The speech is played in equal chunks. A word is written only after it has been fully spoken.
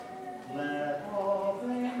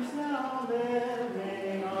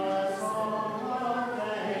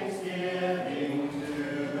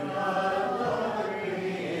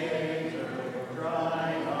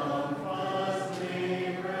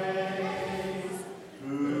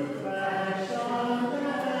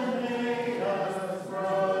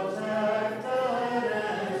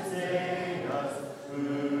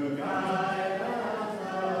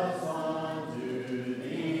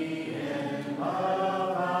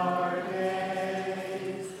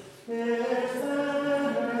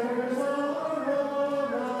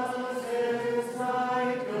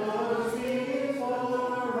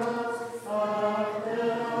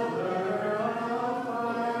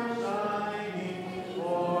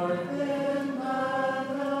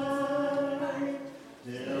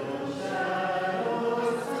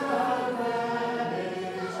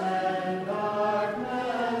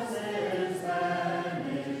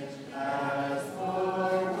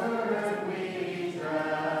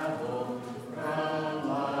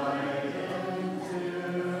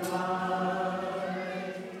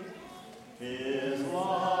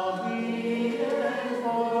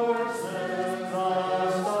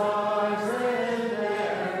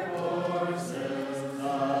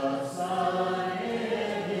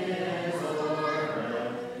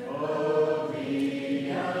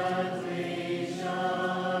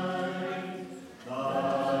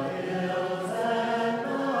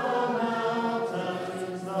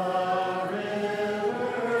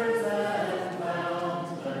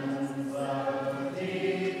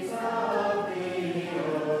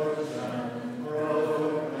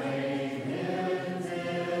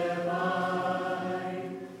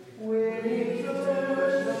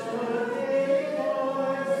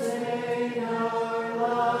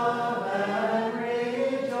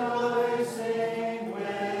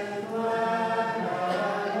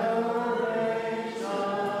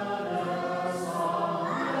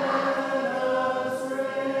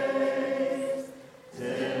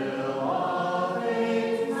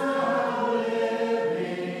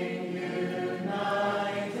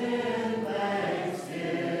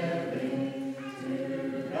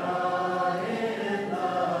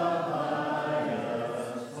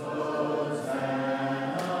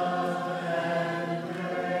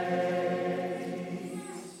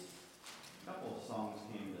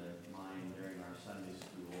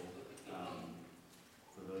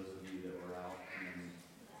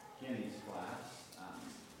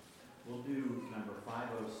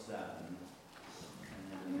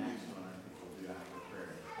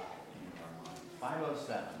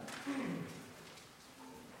7.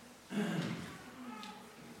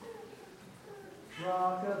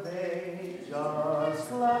 Rock of Ages,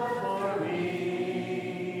 love for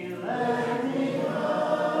me, let me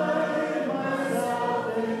hide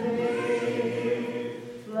myself in thee,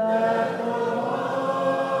 let the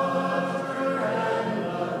water and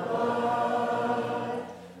the flood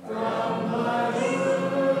from my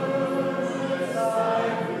wounded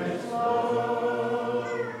side flow,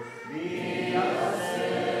 be a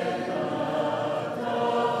sin of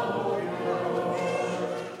double pure,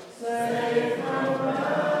 safe from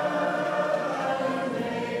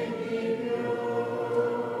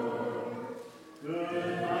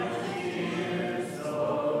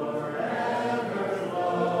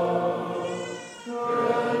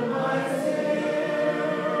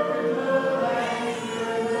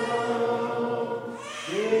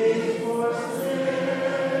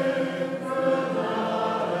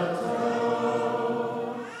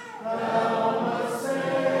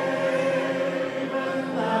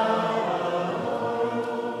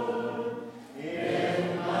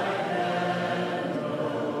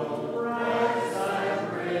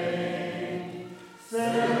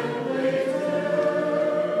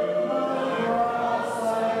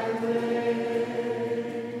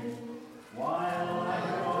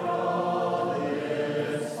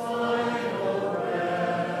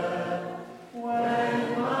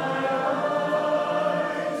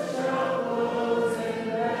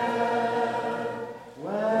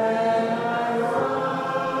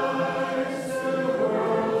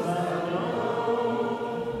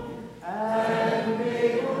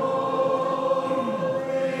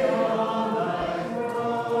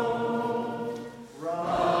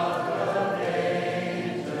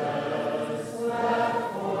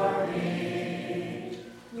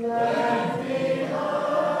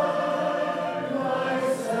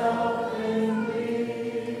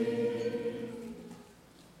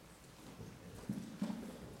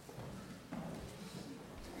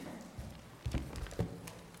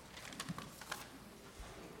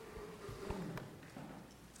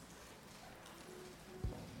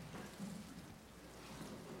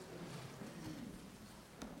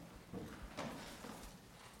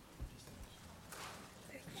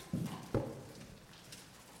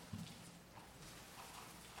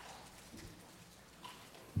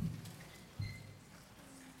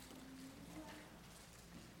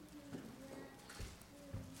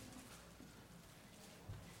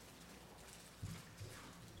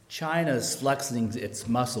China's flexing its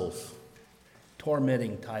muscles,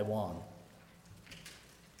 tormenting Taiwan.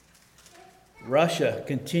 Russia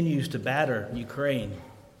continues to batter Ukraine.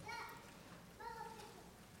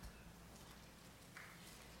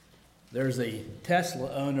 There's a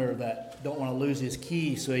Tesla owner that don't want to lose his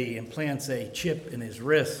key, so he implants a chip in his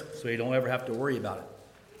wrist so he don't ever have to worry about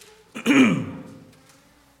it.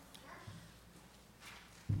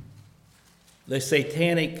 The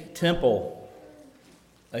Satanic Temple,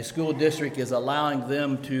 a school district, is allowing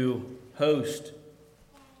them to host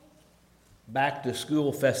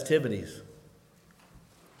back-to-school festivities.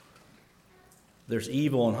 There's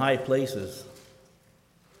evil in high places.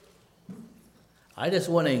 I just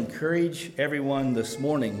want to encourage everyone this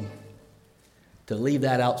morning to leave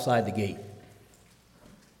that outside the gate.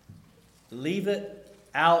 Leave it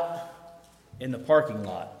out in the parking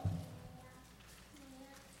lot.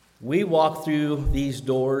 We walk through these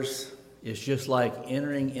doors. It's just like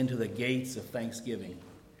entering into the gates of Thanksgiving.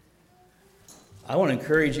 I want to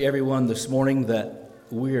encourage everyone this morning that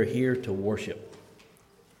we are here to worship.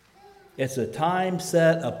 It's a time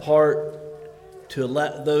set apart to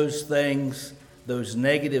let those things, those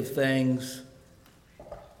negative things,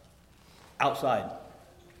 outside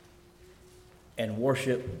and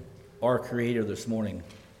worship our Creator this morning.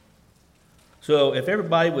 So if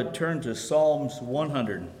everybody would turn to Psalms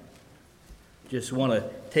 100. Just want to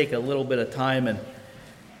take a little bit of time and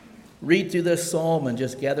read through this psalm and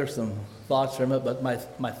just gather some thoughts from it. But my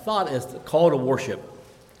thought is the call to worship.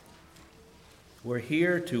 We're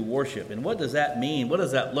here to worship. And what does that mean? What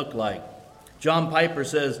does that look like? John Piper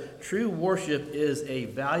says, true worship is a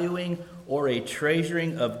valuing or a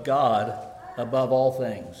treasuring of God above all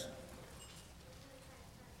things.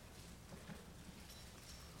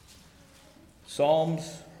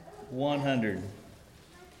 Psalms 100.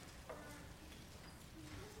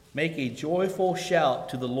 Make a joyful shout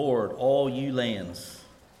to the Lord, all you lands.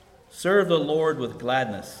 Serve the Lord with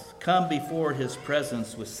gladness. Come before his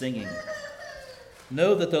presence with singing.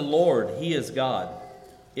 Know that the Lord, he is God.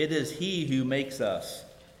 It is he who makes us,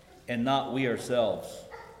 and not we ourselves.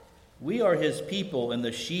 We are his people and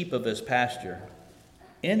the sheep of his pasture.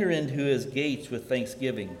 Enter into his gates with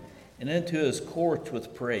thanksgiving, and into his courts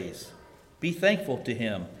with praise. Be thankful to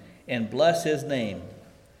him and bless his name.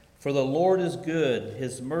 For the Lord is good,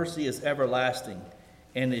 his mercy is everlasting,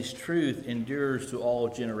 and his truth endures to all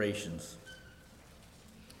generations.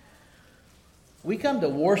 We come to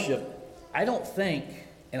worship, I don't think,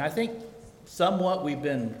 and I think somewhat we've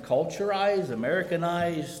been culturized,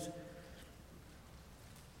 Americanized,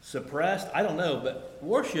 suppressed, I don't know, but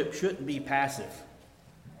worship shouldn't be passive.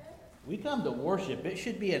 We come to worship, it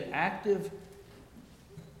should be an active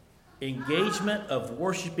engagement of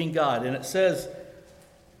worshiping God. And it says,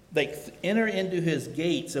 they enter into his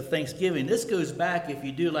gates of thanksgiving. This goes back, if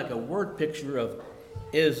you do like a word picture of,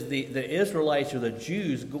 is the Israelites or the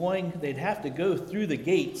Jews going, they'd have to go through the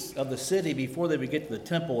gates of the city before they would get to the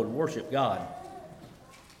temple and worship God.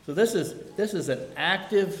 So this is an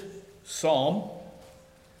active psalm.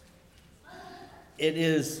 It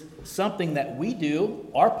is something that we do,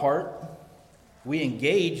 our part. We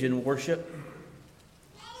engage in worship.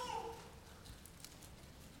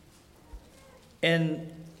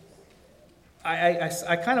 And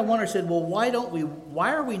I kind of wonder, said, well,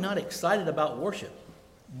 why are we not excited about worship?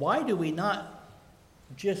 Why do we not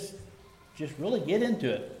just really get into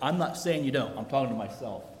it? I'm not saying you don't. I'm talking to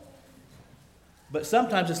myself. But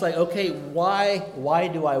sometimes it's like, okay, why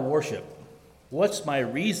do I worship? What's my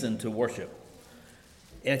reason to worship?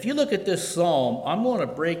 And if you look at this psalm, I'm going to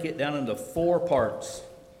break it down into 4 parts.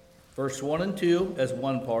 Verse 1 and 2 as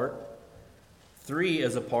one part, 3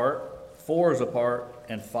 as a part, 4 as a part,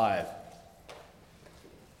 and 5.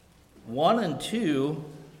 1 and 2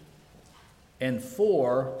 and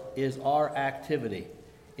 4 is our activity.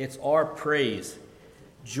 It's our praise.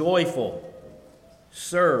 Joyful,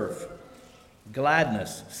 serve,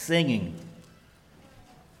 gladness, singing,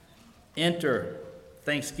 enter,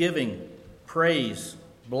 thanksgiving, praise,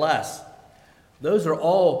 bless. Those are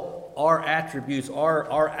all our attributes,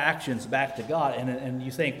 our actions back to God. And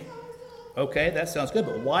you think, okay, that sounds good,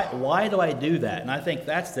 but why do I do that? And I think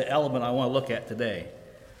that's the element I want to look at today.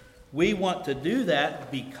 We want to do that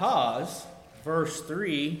because, verse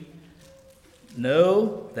 3,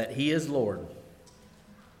 know that he is Lord.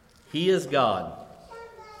 He is God.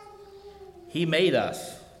 He made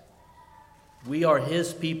us. We are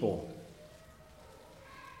his people.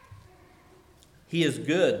 He is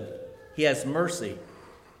good. He has mercy.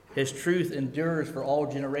 His truth endures for all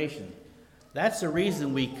generations. That's the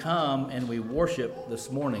reason we come and we worship this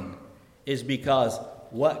morning, is because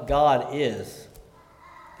what God is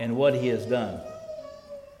and what he has done.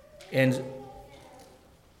 And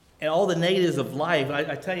all the negatives of life,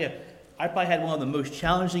 I tell you, I probably had one of the most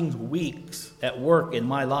challenging weeks at work in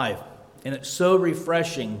my life. And it's so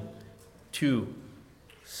refreshing to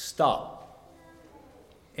stop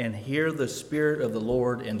and hear the Spirit of the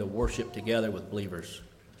Lord and to worship together with believers.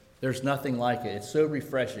 There's nothing like it. It's so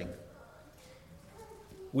refreshing.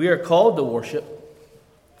 We are called to worship.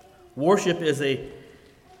 Worship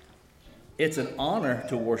it's an honor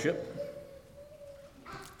to worship.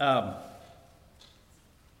 I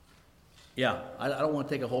don't want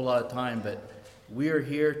to take a whole lot of time, but we are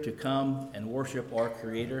here to come and worship our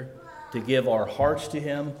Creator, to give our hearts to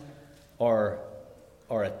him, our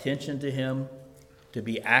attention to him, to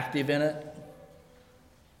be active in it,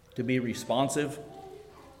 to be responsive.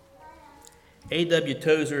 A.W.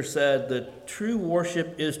 Tozer said, the true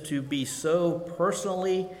worship is to be so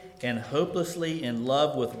personally and hopelessly in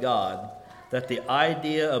love with God that the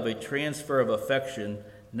idea of a transfer of affection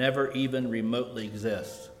never even remotely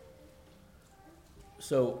exists.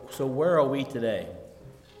 So where are we today?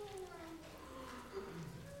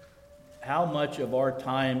 How much of our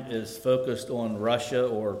time is focused on Russia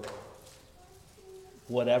or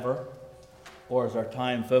whatever? Or is our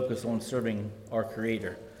time focused on serving our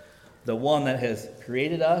Creator? The one that has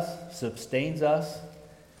created us, sustains us,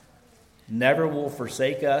 never will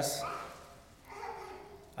forsake us.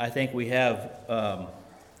 I think we have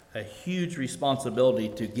a huge responsibility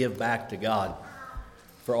to give back to God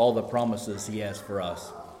for all the promises he has for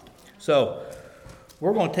us. So,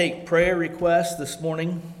 we're going to take prayer requests this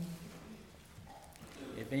morning.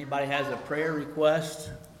 If anybody has a prayer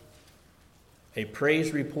request, a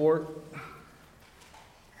praise report,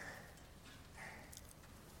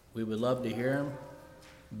 we would love to hear them.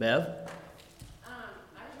 Bev? I was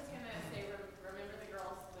just going to say, remember the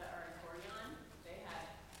girls that are in Torreon? They had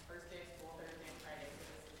first day of school Thursday and Friday, so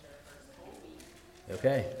this is their first full week.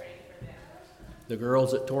 Okay. Praying for them. The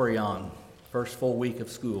girls at Torreon, first full week of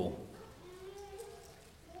school.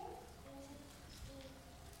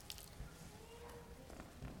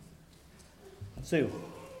 Sue?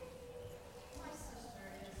 My sister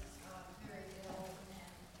is very ill and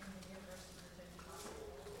in the University of Virginia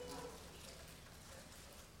Hospital.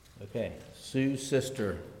 Okay. Sue's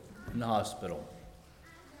sister in the hospital.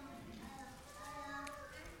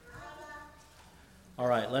 All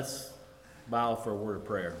right, let's bow for a word of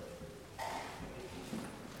prayer.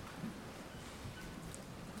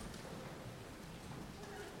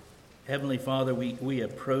 Heavenly Father, we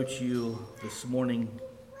approach you this morning,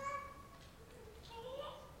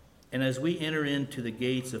 and as we enter into the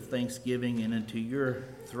gates of thanksgiving and into your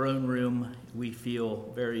throne room, we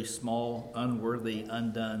feel very small, unworthy,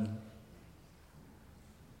 undone.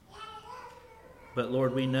 But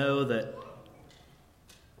Lord, we know that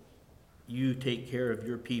you take care of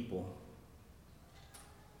your people.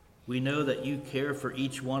 We know that you care for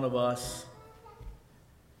each one of us.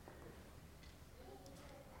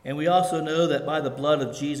 And we also know that by the blood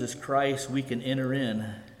of Jesus Christ, we can enter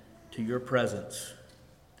in to your presence.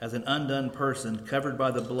 As an undone person covered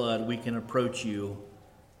by the blood, we can approach you,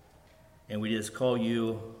 and we just call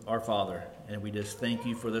you our Father, and we just thank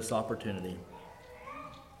you for this opportunity.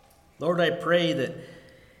 Lord, I pray that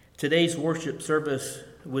today's worship service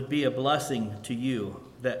would be a blessing to you,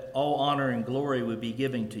 that all honor and glory would be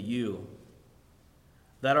given to you,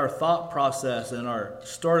 that our thought process and our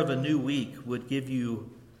start of a new week would give you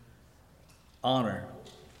honor,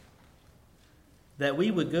 that we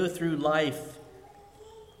would go through life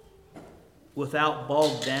without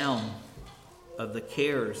bogged down of the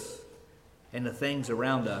cares and the things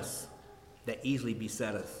around us that easily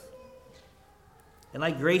beset us. And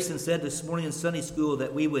like Grayson said this morning in Sunday school,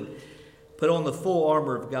 that we would put on the full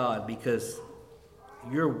armor of God, because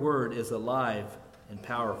your word is alive and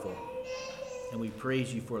powerful, and we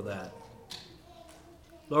praise you for that.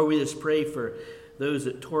 Lord, we just pray for those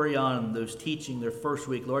at Torion, those teaching their first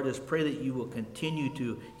week. Lord, I just pray that you will continue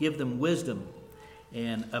to give them wisdom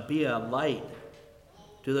and be a light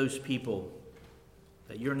to those people,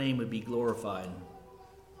 that your name would be glorified.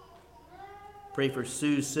 Pray for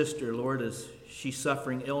Sue's sister, Lord, as she's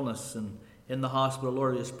suffering illness and in the hospital.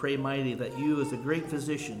 Lord, I just pray mighty that you, as a great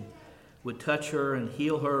physician, would touch her and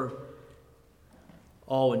heal her,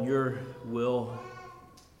 all in your will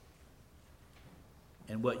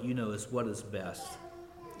and what you know is what is best.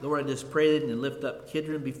 Lord, I just pray that and lift up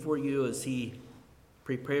Kidron before you as he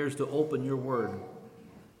prepares to open your word,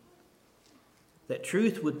 that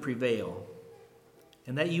truth would prevail,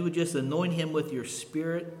 and that you would just anoint him with your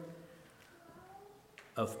spirit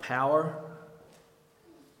of power,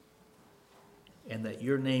 and that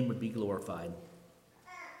your name would be glorified.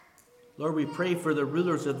 Lord, we pray for the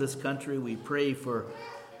rulers of this country. We pray for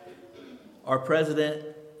our president.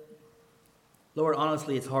 Lord,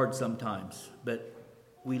 honestly, it's hard sometimes, but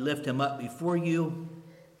we lift him up before you.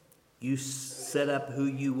 You set up who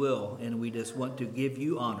you will, and we just want to give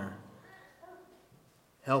you honor.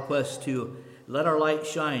 Help us to let our light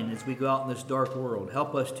shine as we go out in this dark world.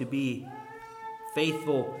 Help us to be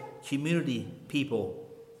faithful community people.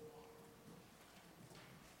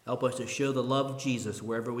 Help us to show the love of Jesus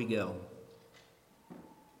wherever we go.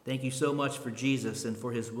 Thank you so much for Jesus and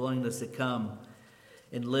for his willingness to come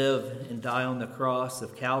and live and die on the cross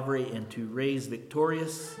of Calvary, and to raise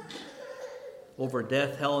victorious over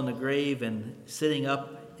death, hell, and the grave, and sitting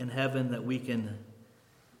up in heaven, that we can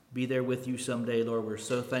be there with you someday, Lord. We're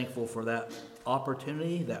so thankful for that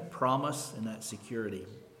opportunity, that promise, and that security.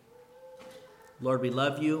 Lord, we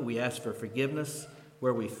love you. We ask for forgiveness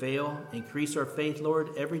where we fail. Increase our faith, Lord,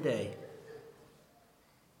 every day.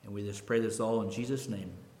 And we just pray this all in Jesus'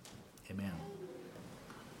 name. Amen.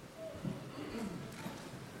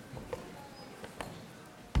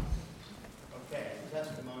 Okay,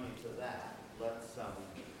 testimony to that. Let's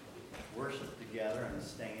worship together and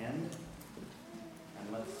stand.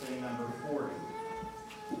 And let's sing number 40.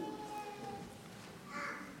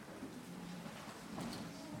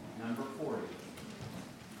 Number 40.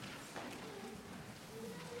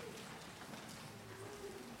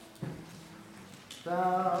 Thou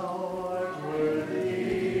art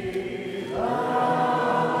worthy, thou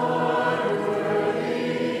art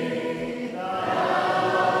worthy,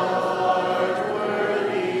 thou art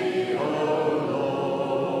worthy, O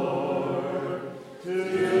Lord, to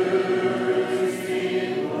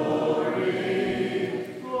receive glory,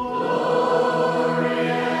 glory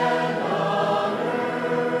and honor,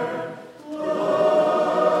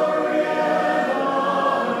 glory and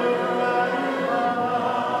honor and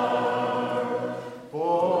power.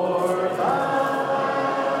 For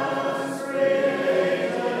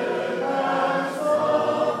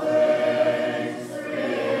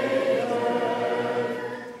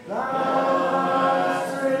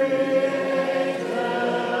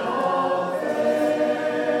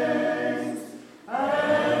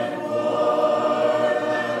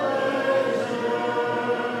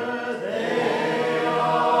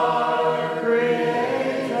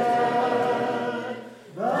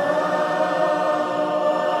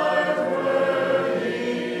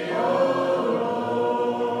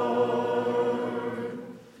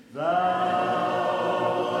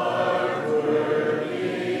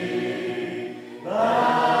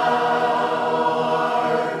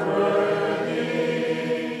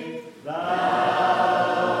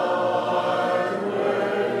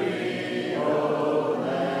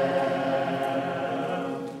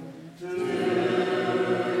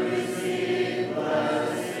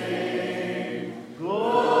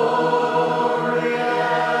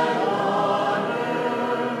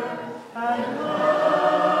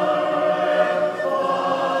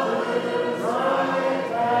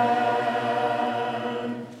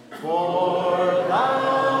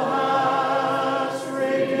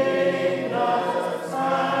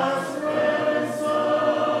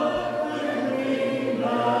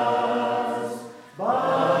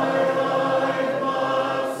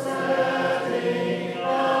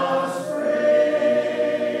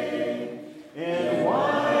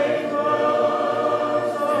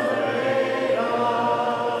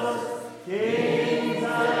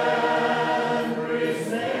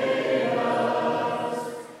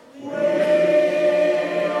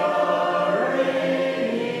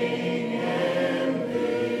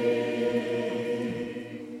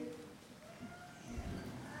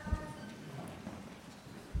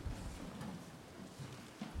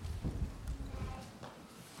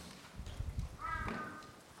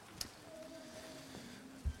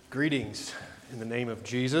Greetings in the name of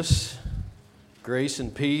Jesus. Grace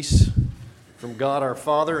and peace from God our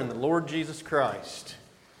Father and the Lord Jesus Christ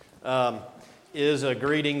is a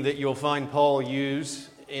greeting that you'll find Paul use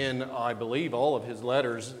in, I believe, all of his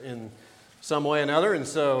letters in some way or another, and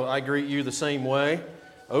so I greet you the same way.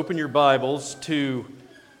 Open your Bibles to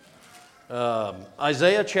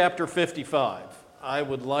Isaiah chapter 55. I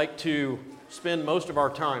would like to spend most of our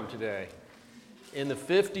time today in the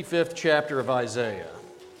 55th chapter of Isaiah.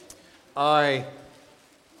 Over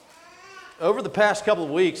the past couple of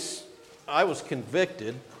weeks, I was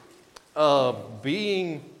convicted of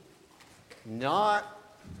being not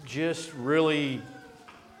just really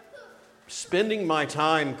spending my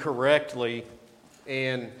time correctly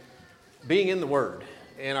and being in the Word.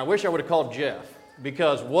 And I wish I would have called Jeff,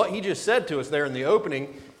 because what he just said to us there in the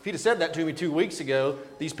opening, if he'd have said that to me 2 weeks ago,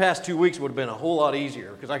 these past 2 weeks would have been a whole lot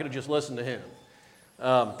easier, because I could have just listened to him.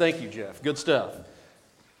 Thank you, Jeff. Good stuff.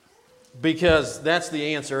 Because that's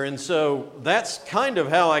the answer. And so that's kind of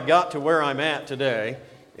how I got to where I'm at today.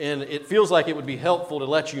 And it feels like it would be helpful to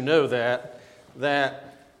let you know that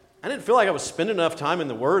I didn't feel like I was spending enough time in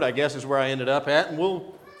the Word, I guess is where I ended up at. And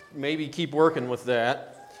we'll maybe keep working with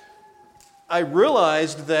that. I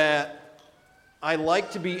realized that I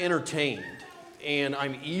like to be entertained. And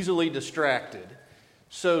I'm easily distracted.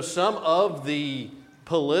 So some of the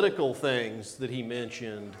political things that he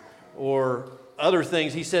mentioned, or other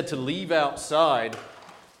things he said to leave outside,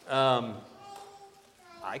 I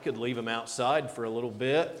could leave them outside for a little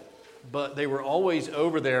bit, but they were always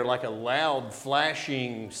over there like a loud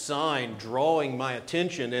flashing sign drawing my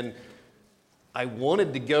attention, and I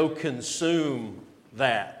wanted to go consume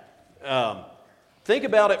that. Think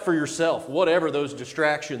about it for yourself, whatever those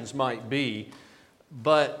distractions might be.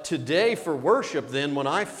 But today for worship then, when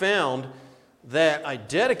I found that I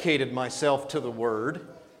dedicated myself to the Word,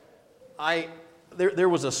 there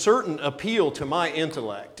was a certain appeal to my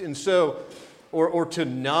intellect, and so, or to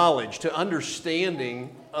knowledge, to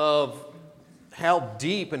understanding of how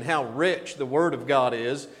deep and how rich the Word of God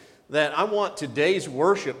is, that I want today's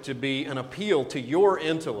worship to be an appeal to your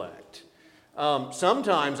intellect.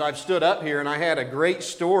 Sometimes I've stood up here and I had a great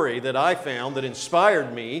story that I found that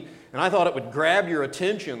inspired me, and I thought it would grab your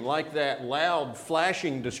attention like that loud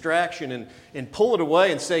flashing distraction and pull it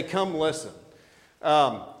away and say, come listen.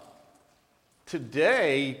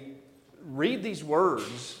 Today, read these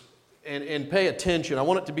words and pay attention. I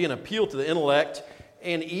want it to be an appeal to the intellect.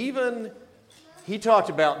 And even, he talked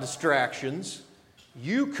about distractions.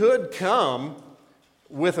 You could come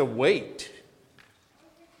with a weight.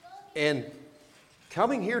 And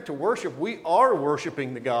coming here to worship, we are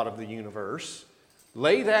worshiping the God of the universe.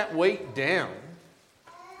 Lay that weight down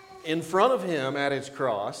in front of Him at His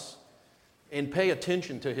cross and pay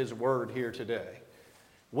attention to His Word here today.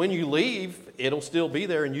 When you leave, it'll still be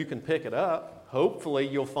there and you can pick it up. Hopefully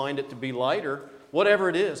you'll find it to be lighter. Whatever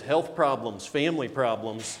it is, health problems, family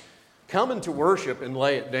problems, come into worship and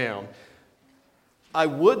lay it down. I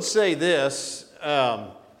would say this,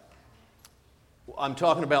 I'm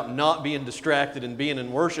talking about not being distracted and being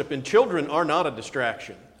in worship, and children are not a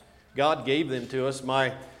distraction. God gave them to us.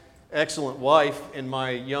 My excellent wife and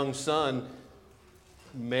my young son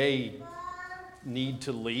may need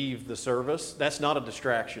to leave the service. That's not a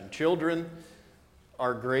distraction. Children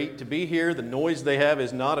are great to be here. The noise they have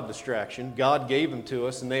is not a distraction. God gave them to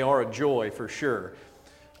us, and they are a joy for sure.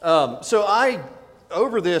 So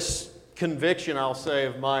over this conviction, I'll say,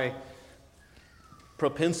 of my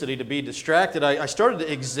propensity to be distracted, I started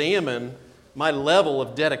to examine my level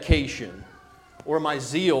of dedication or my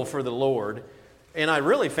zeal for the Lord, and I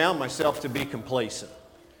really found myself to be complacent.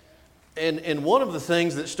 And one of the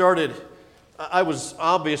things that started, I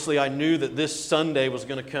knew that this Sunday was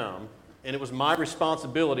going to come, and it was my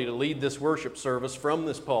responsibility to lead this worship service from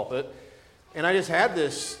this pulpit, and I just had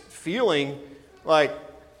this feeling like,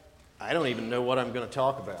 I don't even know what I'm going to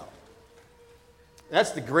talk about.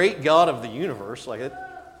 That's the great God of the universe.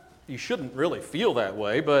 You shouldn't really feel that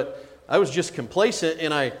way, but I was just complacent,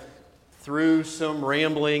 and through some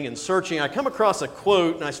rambling and searching, I come across a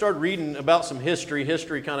quote, and I started reading about some history.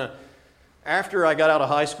 History kind of, after I got out of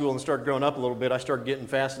high school and started growing up a little bit, I started getting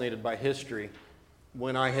fascinated by history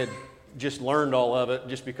when I had just learned all of it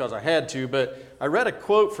just because I had to. But I read a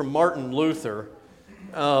quote from Martin Luther,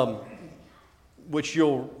 which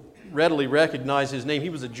you'll readily recognize his name. He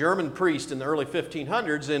was a German priest in the early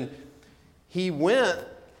 1500s, and he went,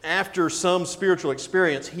 after some spiritual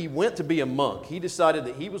experience, he went to be a monk. He decided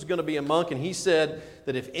that he was going to be a monk, and he said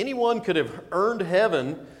that if anyone could have earned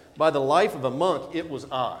heaven by the life of a monk, it was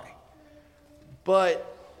I.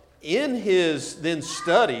 But in his then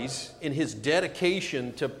studies, in his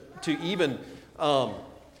dedication to even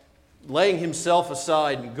laying himself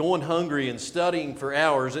aside and going hungry and studying for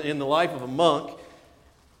hours in the life of a monk,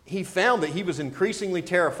 he found that he was increasingly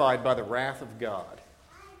terrified by the wrath of God.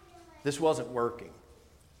 This wasn't working.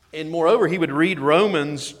 And moreover, he would read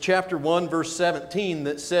Romans chapter 1, verse 17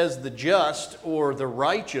 that says, the just or the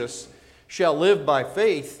righteous shall live by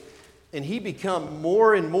faith. And he became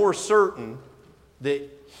more and more certain that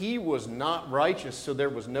he was not righteous, so there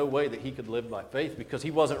was no way that he could live by faith because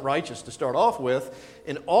he wasn't righteous to start off with.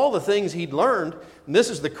 And all the things he'd learned, and this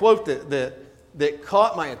is the quote that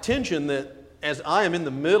caught my attention, that as I am in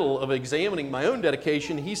the middle of examining my own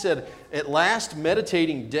dedication, he said, at last,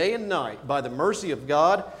 meditating day and night by the mercy of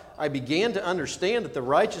God, I began to understand that the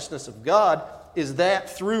righteousness of God is that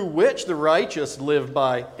through which the righteous live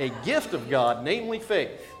by a gift of God, namely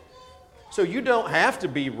faith. So you don't have to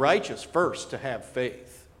be righteous first to have faith.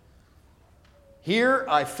 Here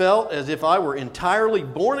I felt as if I were entirely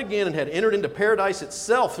born again and had entered into paradise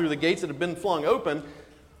itself through the gates that had been flung open.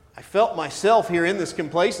 I felt myself here in this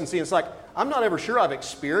complacency. It's like, I'm not ever sure I've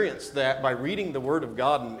experienced that by reading the Word of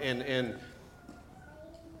God and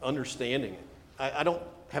understanding it. I don't.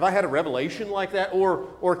 Have I had a revelation like that?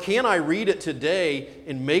 Or can I read it today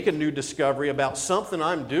and make a new discovery about something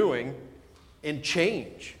I'm doing and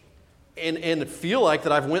change? And feel like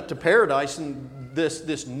that I've went to paradise, and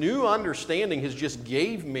this new understanding has just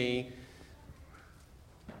gave me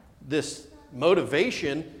this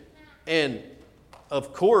motivation. And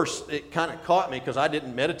of course, it kind of caught me because I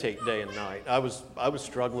didn't meditate day and night. I was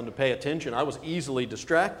struggling to pay attention. I was easily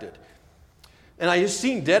distracted. And I just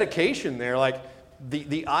seen dedication there, like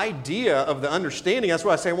the idea of the understanding. That's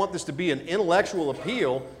why I say I want this to be an intellectual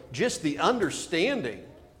appeal. Just the understanding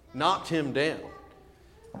knocked him down.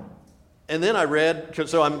 And then I read,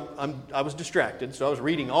 so I was distracted, so I was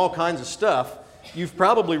reading all kinds of stuff. You've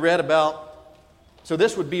probably read about, so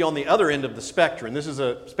this would be on the other end of the spectrum. This is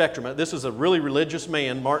a really religious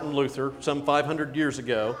man, Martin Luther, some 500 years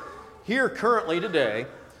ago. Here currently today,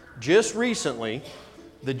 just recently,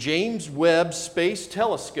 the James Webb Space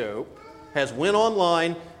Telescope has went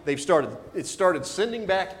online. It started sending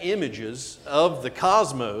back images of the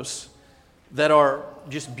cosmos that are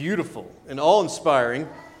just beautiful and awe-inspiring.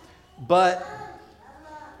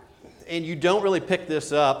 And you don't really pick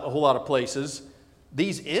this up a whole lot of places,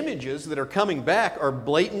 these images that are coming back are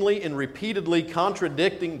blatantly and repeatedly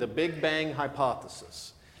contradicting the Big Bang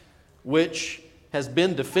hypothesis, which has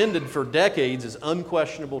been defended for decades as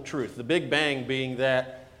unquestionable truth. The Big Bang being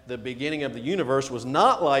that the beginning of the universe was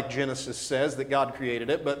not like Genesis says, that God created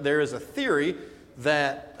it, but there is a theory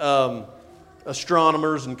that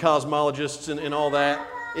astronomers and cosmologists and all that,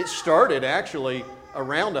 it started actually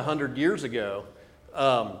around 100 years ago,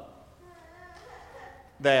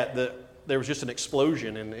 that there was just an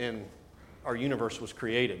explosion and our universe was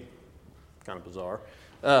created. Kind of bizarre.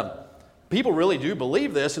 People really do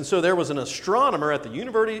believe this, and so there was an astronomer at the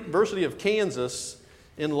University of Kansas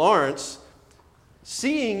in Lawrence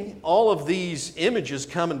seeing all of these images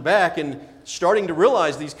coming back and starting to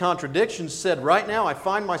realize these contradictions, said, right now I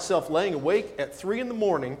find myself laying awake at 3 in the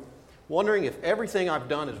morning wondering if everything I've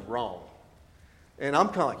done is wrong. And I'm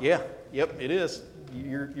kind of like, yep, it is.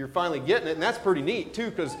 You're finally getting it. And that's pretty neat,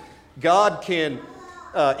 too, because God can,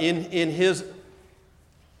 in His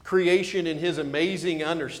creation, in His amazing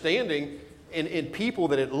understanding, in people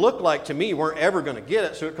that it looked like to me weren't ever going to get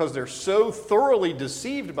it, so because they're so thoroughly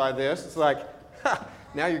deceived by this, it's like,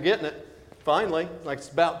 now you're getting it, finally. Like, it's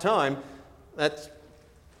about time. That's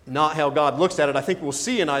not how God looks at it. I think we'll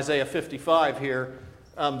see in Isaiah 55 here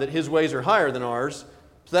that His ways are higher than ours.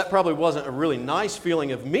 So that probably wasn't a really nice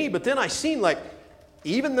feeling of me. But then I seen, like,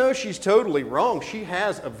 even though she's totally wrong, she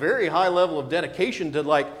has a very high level of dedication to,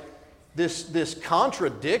 like, this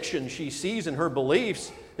contradiction she sees in her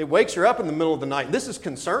beliefs. It wakes her up in the middle of the night. This is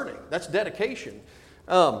concerning. That's dedication.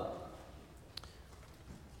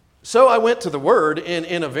 So I went to the Word,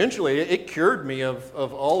 and eventually it cured me of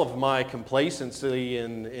all of my complacency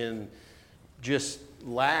and just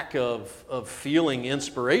lack of feeling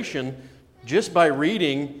inspiration just by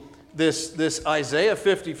reading this Isaiah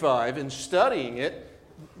 55 and studying it.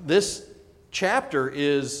 This chapter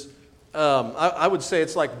is, I would say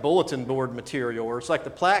it's like bulletin board material, or it's like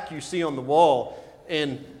the plaque you see on the wall,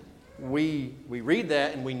 and we read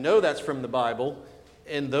that and we know that's from the Bible,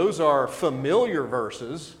 and those are familiar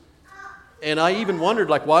verses. And I even wondered,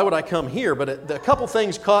 like, why would I come here? But a couple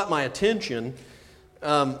things caught my attention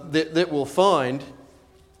that we'll find,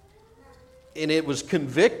 and it was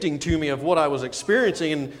convicting to me of what I was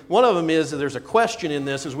experiencing. And one of them is that there's a question in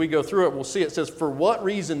this as we go through it. We'll see it says, for what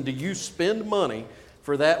reason do you spend money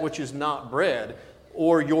for that which is not bread,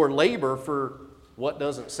 or your labor for what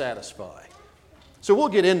doesn't satisfy? So we'll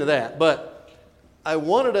get into that. But I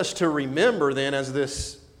wanted us to remember then, as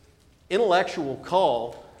this intellectual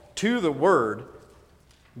call to the Word,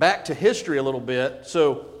 back to history a little bit.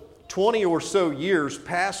 So 20 or so years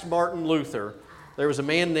past Martin Luther, there was a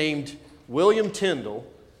man named William Tyndale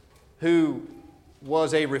who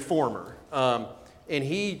was a reformer. And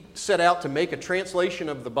he set out to make a translation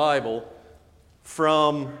of the Bible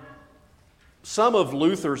from some of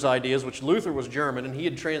Luther's ideas, which Luther was German, and he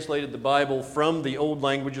had translated the Bible from the old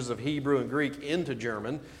languages of Hebrew and Greek into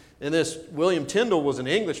German. And this William Tyndale was an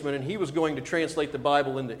Englishman, and he was going to translate the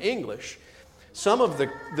Bible into English. Some of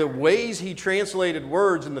the ways he translated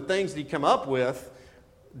words and the things that he came up with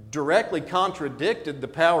directly contradicted the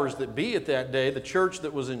powers that be at that day, the church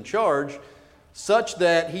that was in charge, such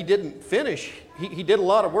that he didn't finish. He did a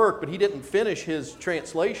lot of work, but he didn't finish his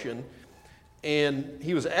translation, and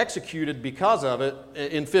he was executed because of it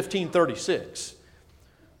in 1536.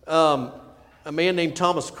 A man named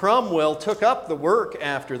Thomas Cromwell took up the work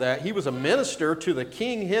after that. He was a minister to the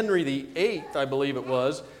King Henry VIII, I believe it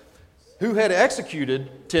was, who had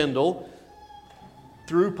executed Tyndale.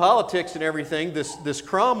 Through politics and everything, this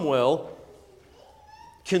Cromwell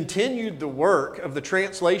continued the work of the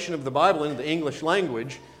translation of the Bible into the English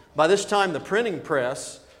language. By this time, the printing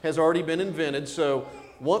press has already been invented, so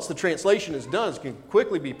once the translation is done, it can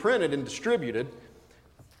quickly be printed and distributed.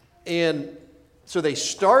 And so they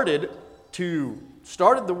started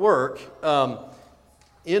the work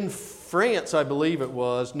in France, I believe it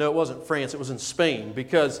was. No, it wasn't France, it was in Spain,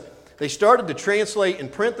 because they started to translate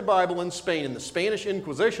and print the Bible in Spain, and the Spanish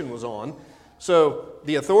Inquisition was on. So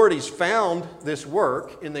the authorities found this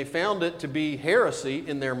work, and they found it to be heresy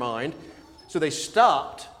in their mind. So they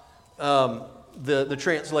stopped the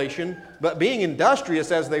translation. But being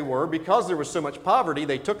industrious as they were, because there was so much poverty,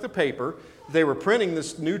 they took the paper they were printing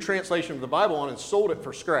this new translation of the Bible on and sold it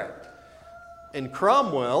for scrap. And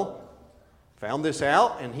Cromwell found this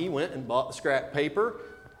out, and he went and bought the scrap paper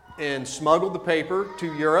and smuggled the paper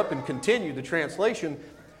to Europe and continued the translation.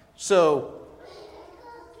 So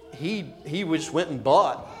he just went and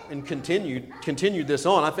bought and continued this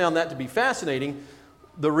on. I found that to be fascinating.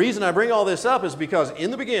 The reason I bring all this up is because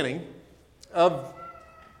in the beginning of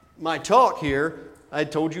my talk here, I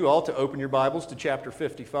told you all to open your Bibles to chapter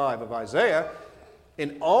 55 of Isaiah.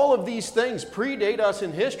 And all of these things predate us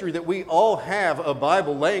in history, that we all have a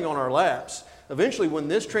Bible laying on our laps. Eventually, when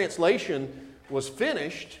this translation was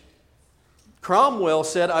finished, Cromwell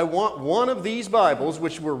said, I want one of these Bibles,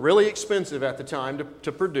 which were really expensive at the time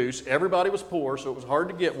to produce. Everybody was poor, so it was hard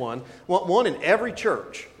to get one. I want one in every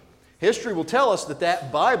church. History will tell us that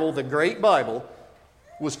that Bible, the Great Bible,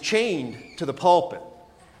 was chained to the pulpit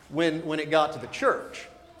when it got to the church.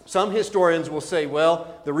 Some historians will say,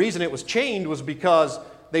 well, the reason it was chained was because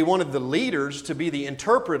they wanted the leaders to be the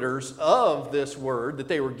interpreters of this word that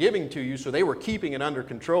they were giving to you, so they were keeping it under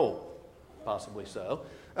control. Possibly so.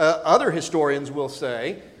 Other historians will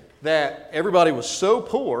say that everybody was so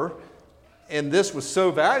poor and this was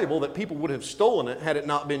so valuable that people would have stolen it had it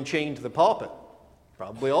not been chained to the pulpit.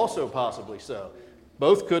 Probably also possibly so.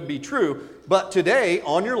 Both could be true. But today,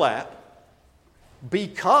 on your lap,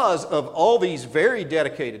 because of all these very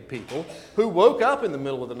dedicated people who woke up in the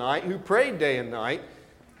middle of the night, who prayed day and night,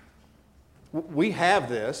 we have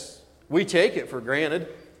this. We take it for granted.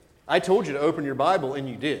 I told you to open your Bible, and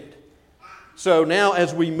you did. So now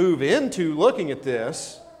as we move into looking at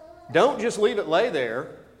this, don't just leave it lay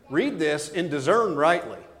there. Read this and discern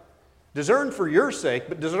rightly. Discern for your sake,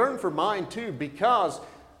 but discern for mine too, because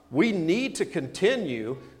we need to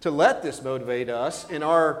continue to let this motivate us, and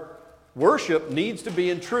our worship needs to be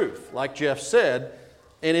in truth, like Jeff said.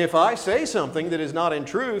 And if I say something that is not in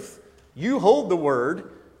truth, you hold the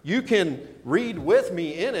word, you can read with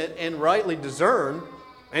me in it and rightly discern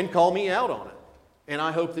and call me out on it. And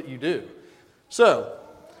I hope that you do. So,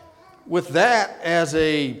 with that as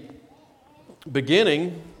a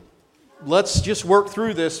beginning, let's just work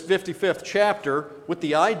through this 55th chapter with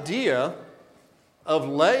the idea of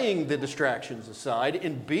laying the distractions aside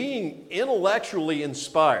and being intellectually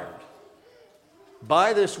inspired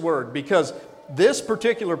by this word, because this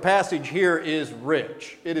particular passage here is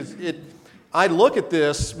rich. I look at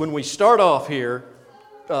this when we start off here,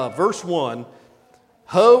 verse 1,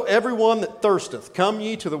 Ho, everyone that thirsteth, come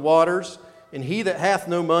ye to the waters, and he that hath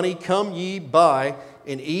no money, come ye buy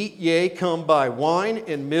and eat, yea, come buy wine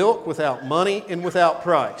and milk without money and without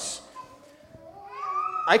price.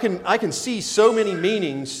 I can see so many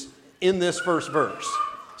meanings in this first verse.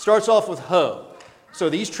 Starts off with ho. So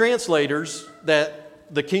these translators,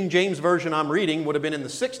 that the King James Version I'm reading would have been in the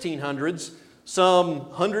 1600s, some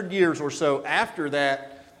 100 years or so after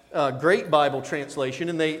that great Bible translation,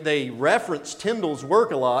 and they reference Tyndall's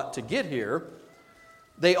work a lot to get here.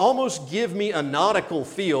 They almost give me a nautical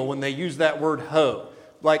feel when they use that word hoe.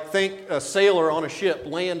 Like think a sailor on a ship,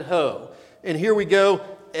 land ho. And here we go,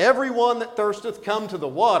 everyone that thirsteth come to the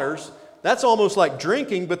waters. That's almost like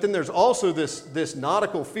drinking, but then there's also this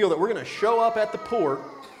nautical feel that we're going to show up at the port,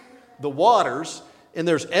 the waters, and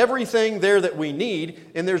there's everything there that we need,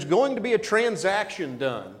 and there's going to be a transaction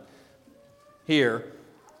done here.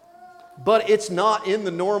 But it's not in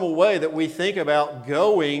the normal way that we think about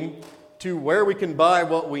going to where we can buy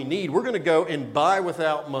what we need. We're going to go and buy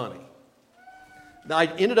without money. Now, I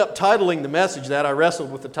ended up titling the message that. I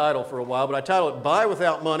wrestled with the title for a while, but I titled it Buy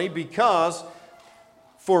Without Money because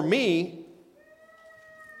for me,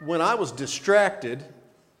 when I was distracted,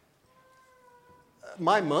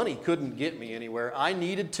 my money couldn't get me anywhere. I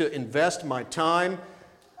needed to invest my time,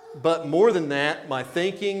 but more than that, my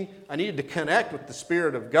thinking. I needed to connect with the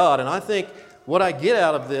Spirit of God. And I think what I get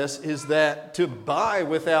out of this is that to buy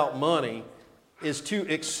without money is to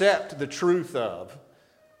accept the truth of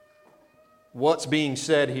what's being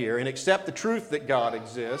said here and accept the truth that God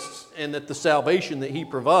exists and that the salvation that He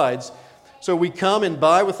provides. So we come and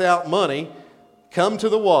buy without money, come to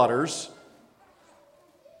the waters.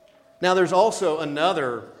 Now there's also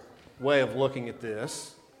another way of looking at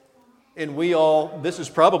this, and this is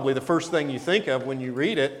probably the first thing you think of when you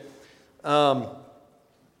read it,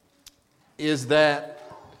 is that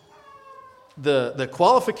the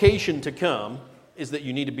qualification to come is that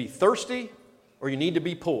you need to be thirsty or you need to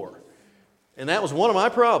be poor. And that was one of my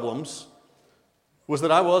problems, was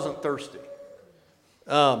that I wasn't thirsty.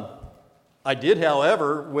 I did,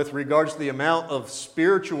 however, with regards to the amount of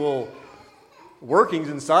spiritual workings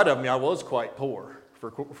inside of me, I was quite poor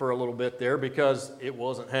for a little bit there because it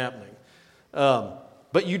wasn't happening.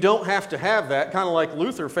 But you don't have to have that, kind of like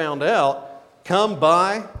Luther found out, come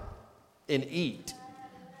buy and eat.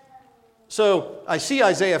 So I see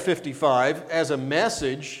Isaiah 55 as a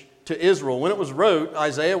message to Israel. When it was wrote,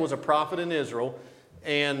 Isaiah was a prophet in Israel,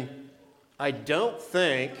 and I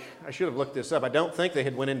should have looked this up, I don't think they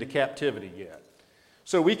had went into captivity yet.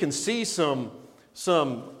 So we can see some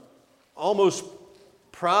almost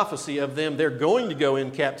prophecy of them. They're going to go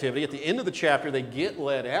in captivity. At the end of the chapter, they get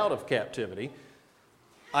led out of captivity.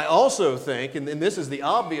 I also think, and this is the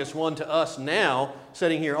obvious one to us now,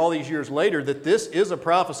 sitting here all these years later, that this is a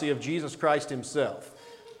prophecy of Jesus Christ Himself.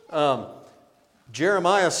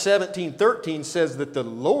 Jeremiah 17:13 says that the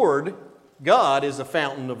Lord God is a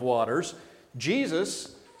fountain of waters.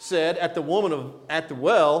 Jesus said at the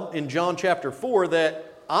well in John chapter 4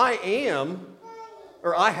 that I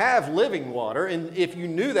have living water, and if you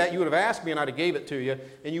knew that, you would have asked me and I'd have gave it to you,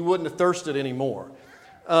 and you wouldn't have thirsted anymore.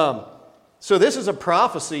 So this is a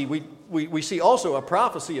prophecy. We see also a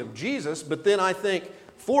prophecy of Jesus, but then I think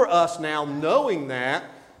for us now, knowing that,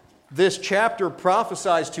 this chapter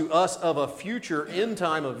prophesies to us of a future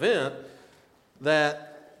end-time event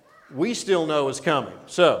that we still know is coming.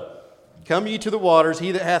 So, come ye to the waters,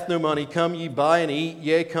 he that hath no money, come ye buy and eat,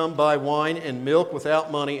 yea, come buy wine and milk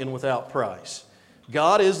without money and without price.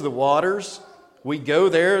 God is the waters. We go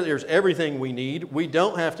there, there's everything we need. We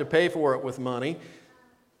don't have to pay for it with money.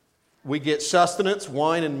 We get sustenance,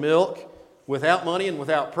 wine and milk, without money and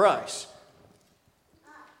without price.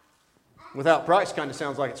 Without price kind of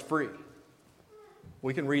sounds like it's free.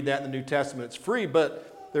 We can read that in the New Testament. It's free,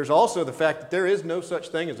 but there's also the fact that there is no such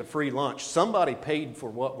thing as a free lunch. Somebody paid for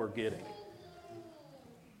what we're getting.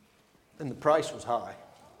 And the price was high.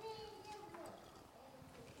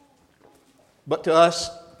 But to us,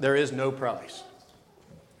 there is no price.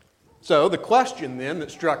 So the question then that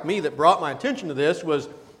struck me, that brought my attention to this was,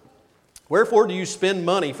 wherefore do you spend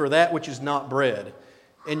money for that which is not bread,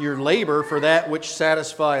 and your labor for that which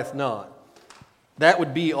satisfieth not? That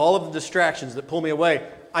would be all of the distractions that pull me away.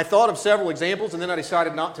 I thought of several examples and then I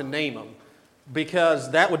decided not to name them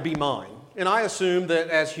because that would be mine. And I assume that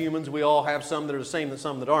as humans we all have some that are the same and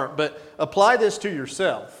some that aren't. But apply this to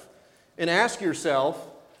yourself and ask yourself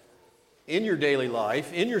in your daily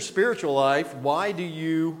life, in your spiritual life, why do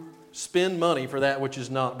you spend money for that which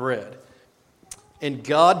is not bread? And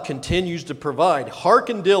God continues to provide.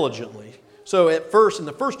 Hearken diligently. So at first, in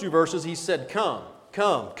the first two verses, He said, come,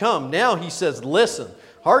 come, come. Now He says, listen,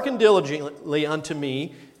 hearken diligently unto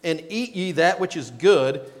me, and eat ye that which is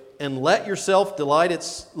good, and let your soul delight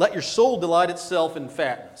itself in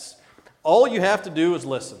fatness. All you have to do is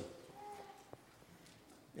listen.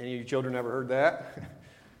 Any of you children ever heard that?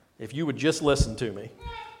 If you would just listen to me.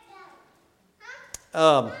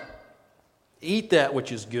 Eat that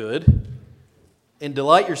which is good, and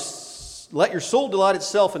let your soul delight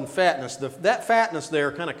itself in fatness. That fatness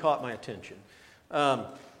there kind of caught my attention.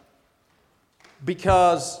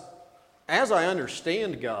 Because as I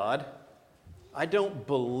understand God, I don't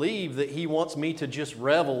believe that He wants me to just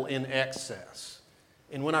revel in excess.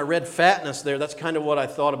 And when I read fatness there, that's kind of what I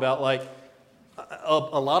thought about, like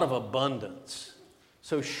a lot of abundance.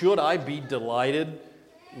 So should I be delighted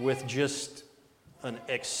with just an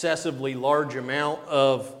excessively large amount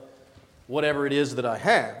of whatever it is that I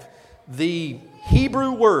have? The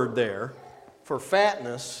Hebrew word there for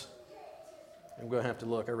fatness, I'm going to have to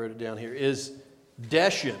look, I wrote it down here, is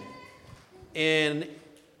deshin. And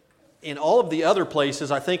in all of the other places,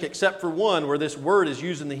 I think except for one where this word is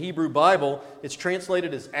used in the Hebrew Bible, it's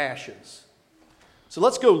translated as ashes. So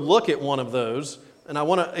let's go look at one of those. And I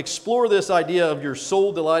want to explore this idea of your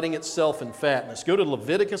soul delighting itself in fatness. Go to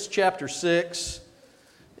Leviticus chapter 6,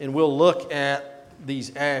 and we'll look at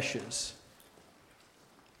these ashes.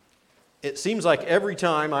 It seems like every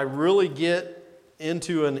time I really get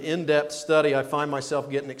into an in-depth study, I find myself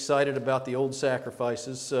getting excited about the old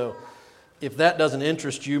sacrifices. So if that doesn't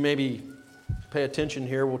interest you, maybe pay attention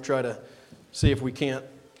here. We'll try to see if we can't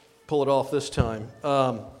pull it off this time.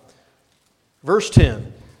 Verse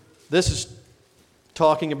 10. This is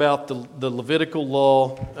talking about the Levitical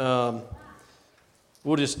law.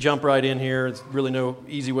 We'll just jump right in here. It's really no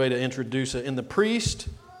easy way to introduce it. And the priest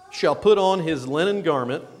shall put on his linen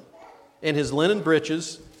garment, and his linen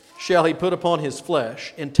breeches shall he put upon his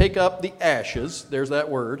flesh, and take up the ashes, there's that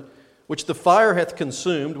word, which the fire hath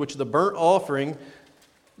consumed, which the burnt offering,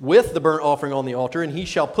 with the burnt offering on the altar, and he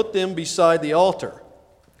shall put them beside the altar.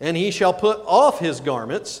 And he shall put off his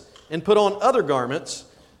garments, and put on other garments,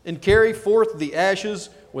 and carry forth the ashes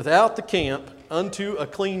without the camp unto a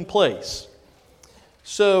clean place.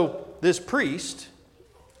 So this priest,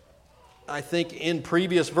 I think in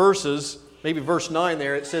previous verses, maybe verse 9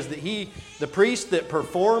 there, it says that the priest that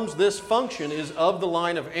performs this function is of the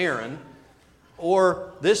line of Aaron,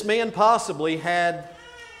 or this man possibly had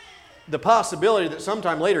the possibility that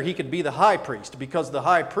sometime later he could be the high priest, because the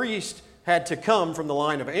high priest had to come from the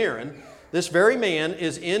line of Aaron. This very man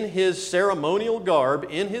is in his ceremonial garb,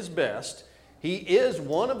 in his best. He is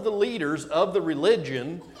one of the leaders of the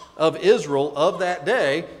religion of Israel of that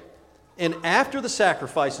day. And after the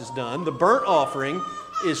sacrifice is done, the burnt offering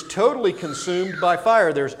is totally consumed by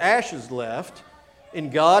fire. There's ashes left.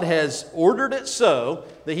 And God has ordered it so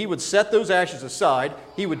that He would set those ashes aside.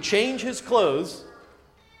 He would change His clothes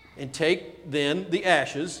and take then the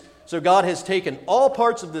ashes. So God has taken all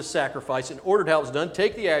parts of this sacrifice and ordered how it was done.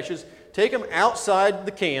 Take the ashes, take them outside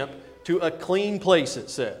the camp to a clean place, it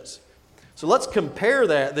says. So let's compare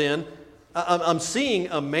that then. I'm seeing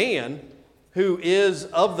a man who is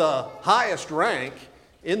of the highest rank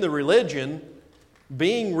in the religion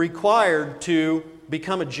being required to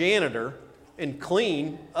become a janitor and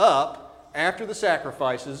clean up after the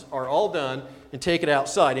sacrifices are all done and take it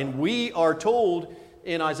outside. And we are told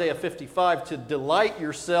in Isaiah 55 to delight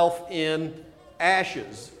yourself in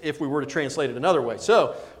ashes, if we were to translate it another way.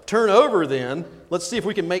 So turn over then. Let's see if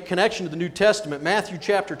we can make connection to the New Testament. Matthew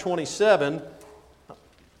chapter 27.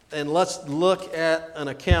 And let's look at an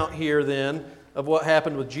account here then of what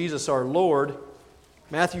happened with Jesus our Lord.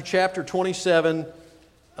 Matthew chapter 27,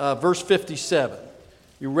 verse 57.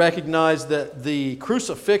 You recognize that the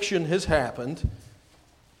crucifixion has happened,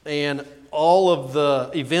 and all of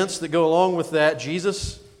the events that go along with that,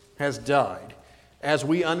 Jesus has died. As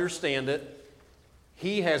we understand it,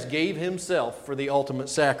 He has gave Himself for the ultimate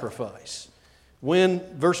sacrifice. When,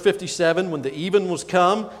 verse 57, when the even was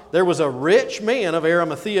come, there was a rich man of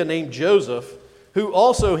Arimathea named Joseph, who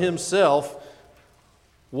also himself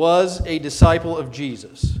was a disciple of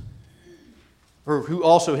Jesus, or who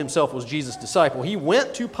also himself was Jesus' disciple. He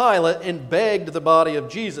went to Pilate and begged the body of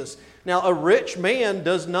Jesus. Now, a rich man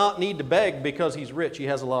does not need to beg because he's rich. He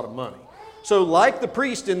has a lot of money. So, like the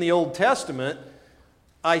priest in the Old Testament,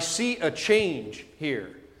 I see a change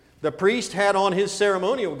here. The priest had on his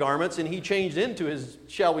ceremonial garments, and he changed into his,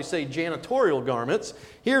 shall we say, janitorial garments.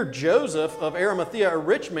 Here, Joseph of Arimathea, a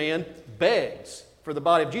rich man, begs for the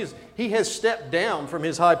body of Jesus. He has stepped down from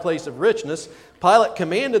his high place of richness. Pilate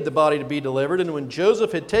commanded the body to be delivered, and when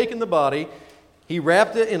Joseph had taken the body, he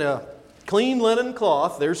wrapped it in a clean linen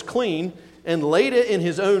cloth, there's clean, and laid it in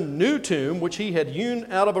his own new tomb, which he had hewn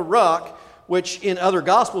out of a rock, which in other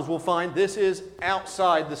Gospels we'll find this is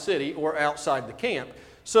outside the city or outside the camp.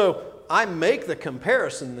 So I make the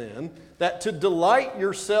comparison then that to delight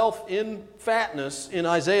yourself in fatness in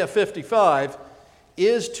Isaiah 55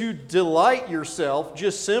 is to delight yourself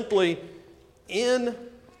just simply in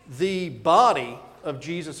the body of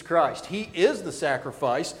Jesus Christ. He is the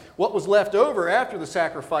sacrifice. What was left over after the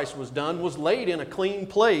sacrifice was done was laid in a clean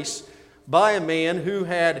place by a man who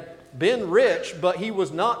had been rich, but he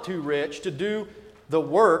was not too rich to do the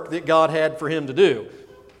work that God had for him to do.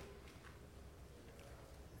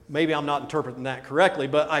 Maybe I'm not interpreting that correctly,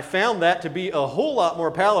 but I found that to be a whole lot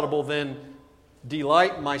more palatable than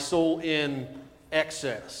delight my soul in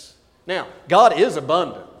excess. Now, God is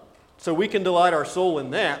abundant, so we can delight our soul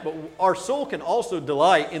in that, but our soul can also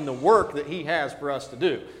delight in the work that He has for us to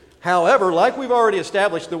do. However, like we've already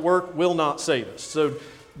established, the work will not save us. So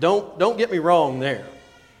don't get me wrong there.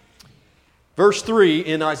 Verse 3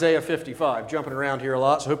 in Isaiah 55, jumping around here a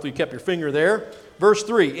lot, so hopefully you kept your finger there. Verse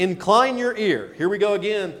 3, incline your ear. Here we go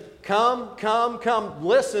again. Come,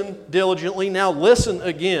 listen diligently. Now listen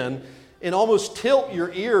again, and almost tilt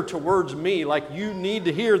your ear towards me like you need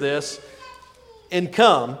to hear this, and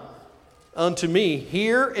come unto me.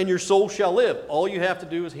 Hear, and your soul shall live. All you have to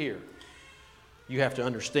do is hear. You have to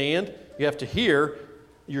understand. You have to hear.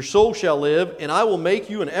 Your soul shall live, and I will make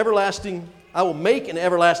an everlasting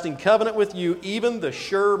covenant with you, even the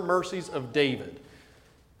sure mercies of David.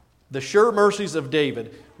 The sure mercies of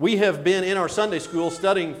David. We have been in our Sunday school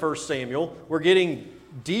studying 1 Samuel. We're getting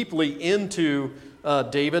deeply into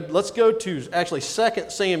David. Let's go to actually 2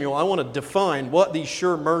 Samuel. I want to define what these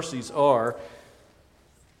sure mercies are.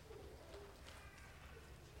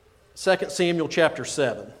 2 Samuel chapter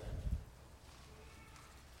 7.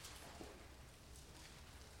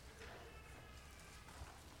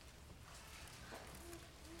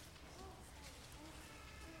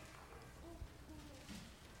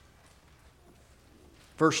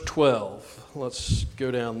 Verse 12, let's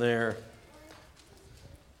go down there.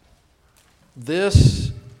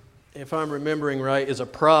 This, if I'm remembering right, is a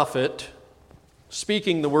prophet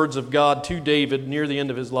speaking the words of God to David near the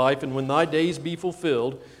end of his life. And when thy days be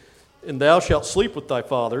fulfilled, and thou shalt sleep with thy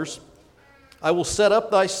fathers, I will set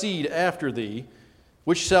up thy seed after thee,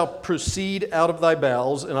 which shall proceed out of thy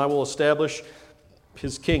bowels, and I will establish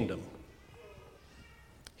his kingdom.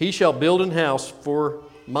 He shall build an house for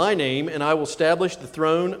my name, and I will establish the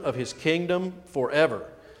throne of his kingdom forever.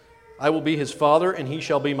 I will be his father, and he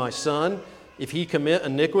shall be my son. If he commit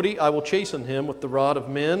iniquity, I will chasten him with the rod of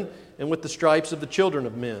men and with the stripes of the children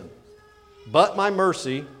of men. But my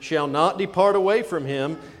mercy shall not depart away from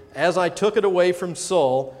him, as I took it away from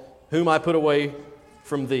Saul, whom I put away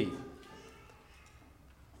from thee.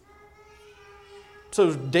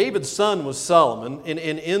 So David's son was Solomon, and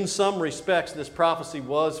in some respects this prophecy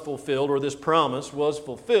was fulfilled, or this promise was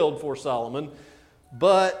fulfilled for Solomon,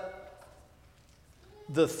 but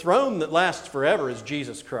the throne that lasts forever is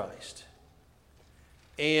Jesus Christ.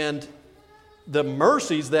 And the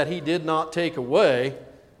mercies that he did not take away,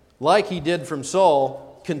 like he did from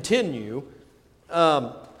Saul, continue.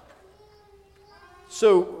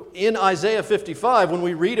 So in Isaiah 55, when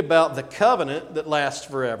we read about the covenant that lasts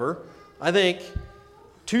forever, I think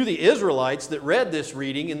to the Israelites that read this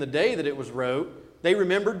reading in the day that it was wrote, they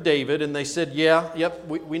remembered David and they said,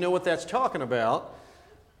 we know what that's talking about.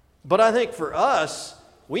 But I think for us,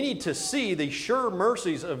 we need to see the sure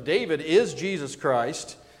mercies of David is Jesus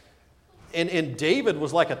Christ. And David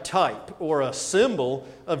was like a type or a symbol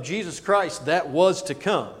of Jesus Christ that was to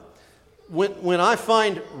come. When I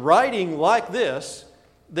find writing like this,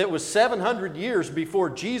 that was 700 years before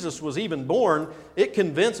Jesus was even born, it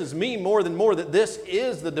convinces me more that this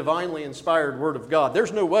is the divinely inspired Word of God.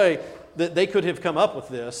 There's no way that they could have come up with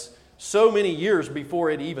this so many years before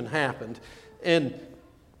it even happened. And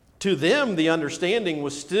to them, the understanding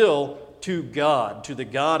was still to God, to the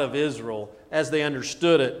God of Israel, as they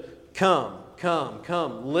understood it. Come,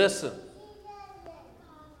 listen.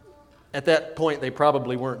 At that point, they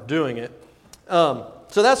probably weren't doing it.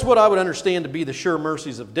 So that's what I would understand to be the sure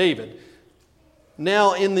mercies of David.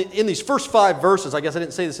 Now, in these first 5 verses, I guess I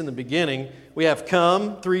didn't say this in the beginning, we have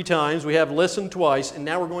come 3 times, we have listen twice, and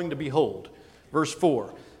now we're going to behold. Verse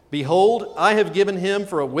 4, behold, I have given him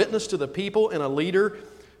for a witness to the people and a leader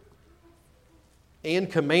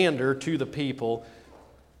and commander to the people.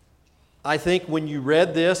 I think when you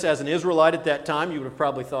read this as an Israelite at that time, you would have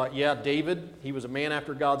probably thought, David, he was a man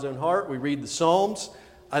after God's own heart. We read the Psalms.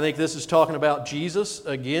 I think this is talking about Jesus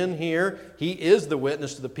again here. He is the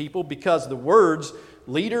witness to the people because the words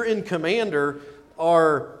leader and commander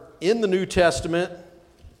are in the New Testament.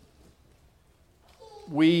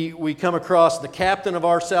 We come across the captain of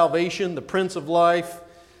our salvation, the Prince of Life.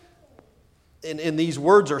 And these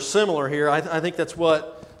words are similar here. I think that's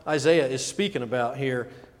what Isaiah is speaking about here.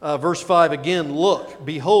 Verse 5 again, look,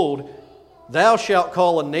 behold, thou shalt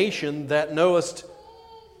call a nation that knowest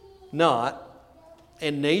not,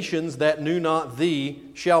 and nations that knew not thee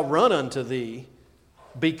shall run unto thee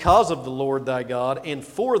because of the Lord thy God and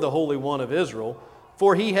for the Holy One of Israel,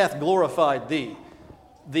 for he hath glorified thee.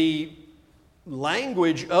 The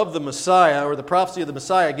language of the Messiah, or the prophecy of the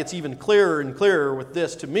Messiah, gets even clearer and clearer with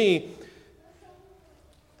this to me.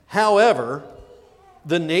 However,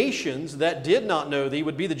 the nations that did not know thee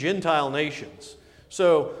would be the Gentile nations.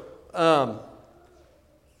 So,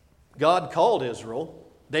 God called Israel.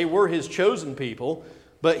 They were his chosen people.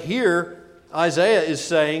 But here, Isaiah is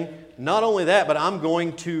saying, not only that, but I'm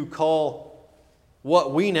going to call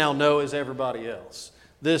what we now know as everybody else.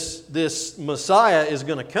 This Messiah is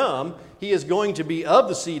going to come. He is going to be of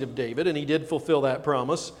the seed of David, and he did fulfill that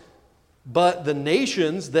promise. But the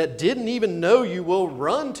nations that didn't even know you will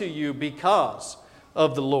run to you because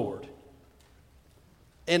of the Lord.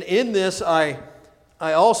 And in this, I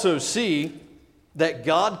also see that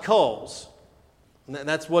God calls. And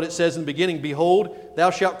that's what it says in the beginning. Behold,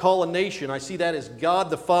 thou shalt call a nation. I see that as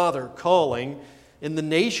God the Father calling. And the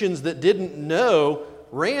nations that didn't know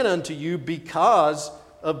ran unto you because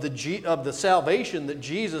of the salvation that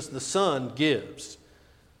Jesus the Son gives.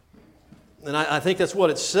 And I think that's what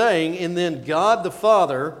it's saying. And then God the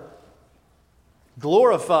Father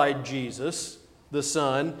glorified Jesus the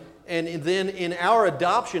Son. And then in our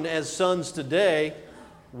adoption as sons today,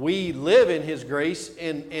 we live in his grace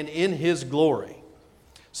and in his glory.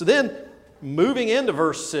 So then, moving into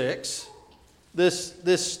verse 6,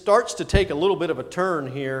 this starts to take a little bit of a turn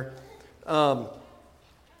here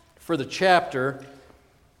for the chapter.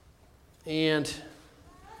 And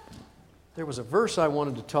there was a verse I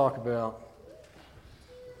wanted to talk about.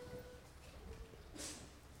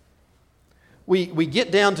 We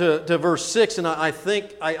get down to verse 6, and I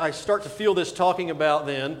think I start to feel this talking about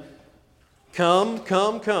then, come,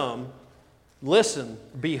 come, come, listen,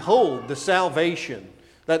 behold the salvation.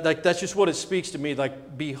 That's just what it speaks to me,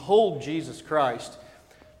 like, behold Jesus Christ.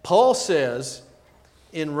 Paul says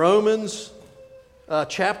in Romans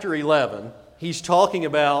chapter 11, he's talking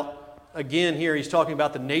about, again here, he's talking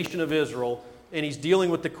about the nation of Israel, and he's dealing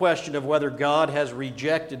with the question of whether God has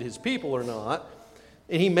rejected his people or not.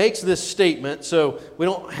 And he makes this statement, so we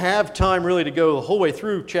don't have time really to go the whole way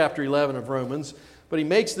through chapter 11 of Romans, but he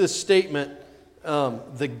makes this statement,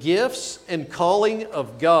 the gifts and calling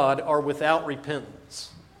of God are without repentance.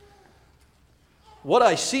 What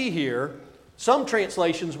I see here, some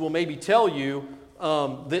translations will maybe tell you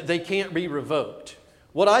that they can't be revoked.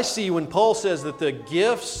 What I see when Paul says that the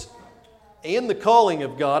gifts and the calling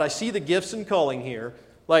of God, I see the gifts and calling here,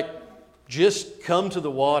 like, just come to the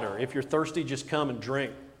water. If you're thirsty, just come and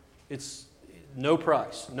drink. It's no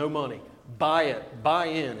price, no money. Buy it, buy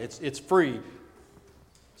in. It's free.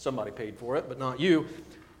 Somebody paid for it, but not you.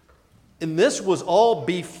 And this was all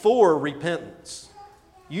before repentance.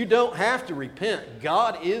 You don't have to repent.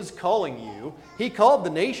 God is calling you. He called the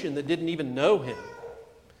nation that didn't even know him.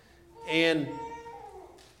 And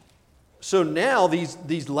so now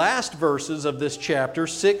these last verses of this chapter,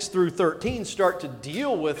 6 through 13, start to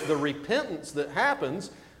deal with the repentance that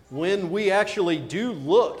happens when we actually do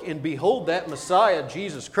look and behold that Messiah,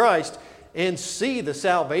 Jesus Christ, and see the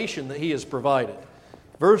salvation that he has provided.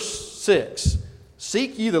 Verse 6,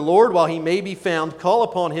 seek ye the Lord while he may be found, call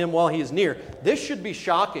upon him while he is near. This should be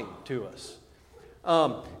shocking to us.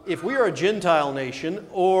 If we are a Gentile nation,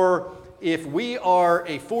 or if we are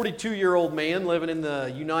a 42-year-old man living in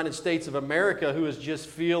the United States of America who is just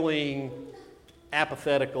feeling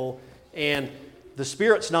apathetical and the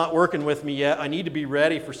Spirit's not working with me yet, I need to be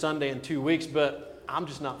ready for Sunday in 2 weeks, but I'm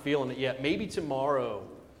just not feeling it yet. Maybe tomorrow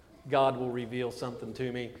God will reveal something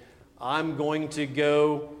to me. I'm going to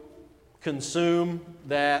go consume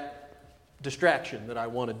that distraction that I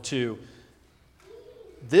wanted to.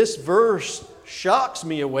 This verse shocks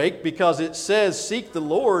me awake because it says, seek the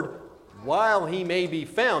Lord while he may be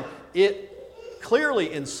found. It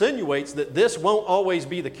clearly insinuates that this won't always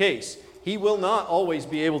be the case. He will not always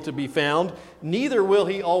be able to be found, neither will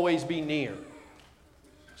he always be near.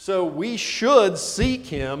 So we should seek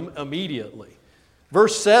him immediately.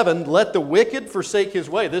 Verse 7, let the wicked forsake his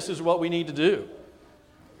way. This is what we need to do.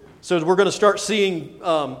 So we're going to start seeing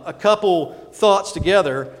a couple thoughts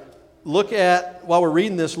together. While we're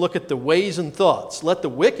reading this, look at the ways and thoughts. Let the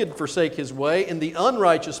wicked forsake his way, and the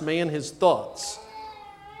unrighteous man his thoughts.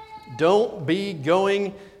 Don't be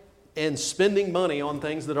going and spending money on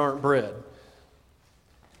things that aren't bread.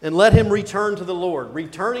 And let him return to the Lord.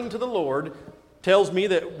 Returning to the Lord tells me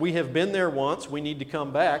that we have been there once. We need to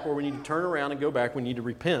come back, or we need to turn around and go back. We need to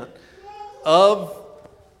repent of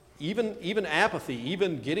even apathy,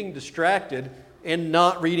 even getting distracted, and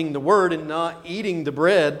not reading the Word and not eating the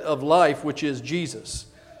bread of life, which is Jesus.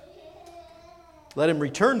 Let him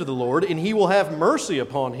return to the Lord, and he will have mercy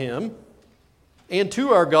upon him, and to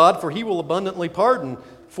our God, for he will abundantly pardon.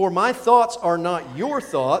 For my thoughts are not your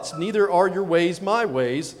thoughts, neither are your ways my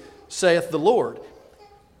ways, saith the Lord.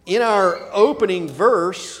 In our opening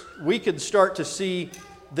verse, we could start to see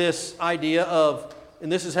this idea of,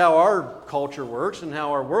 and this is how our culture works and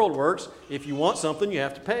how our world works, if you want something, you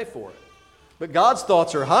have to pay for it. But God's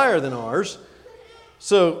thoughts are higher than ours.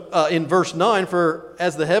 So in verse 9, for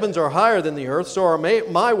as the heavens are higher than the earth, so are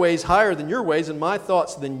my ways higher than your ways, and my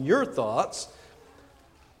thoughts than your thoughts.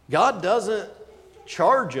 God doesn't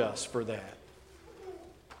charge us for that.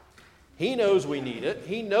 He knows we need it.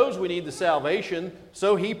 He knows we need the salvation,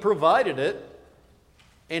 so He provided it,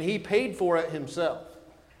 and He paid for it Himself.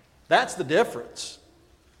 That's the difference.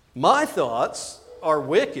 My thoughts are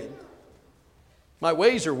wicked. My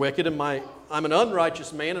ways are wicked, and I'm an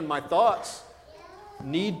unrighteous man, and my thoughts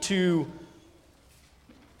need to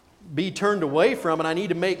be turned away from, and I need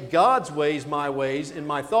to make God's ways my ways and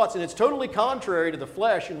my thoughts. And it's totally contrary to the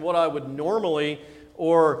flesh and what I would normally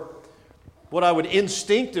or what I would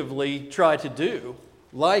instinctively try to do,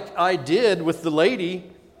 like I did with the lady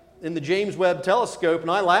in the James Webb Telescope,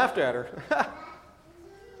 and I laughed at her.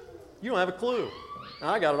 You don't have a clue.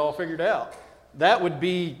 I got it all figured out. That would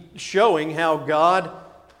be showing how God,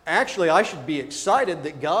 actually I should be excited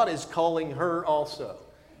that God is calling her also.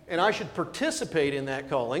 And I should participate in that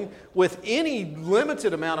calling with any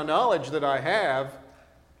limited amount of knowledge that I have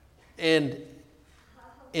and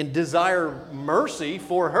desire mercy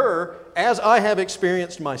for her as I have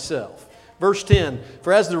experienced myself. Verse 10,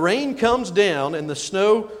 for as the rain comes down and the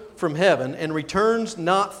snow from heaven and returns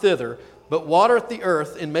not thither, but watereth the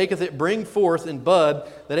earth and maketh it bring forth and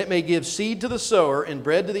bud, that it may give seed to the sower and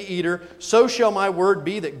bread to the eater, so shall my word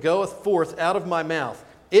be that goeth forth out of my mouth.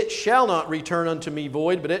 It shall not return unto me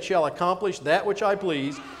void, but it shall accomplish that which I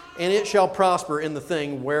please, and it shall prosper in the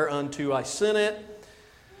thing whereunto I sent it.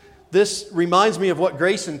 This reminds me of what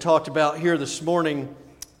Grayson talked about here this morning.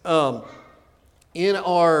 In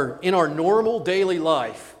our normal daily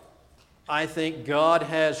life, I think God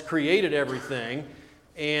has created everything,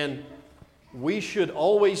 and we should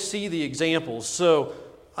always see the examples. So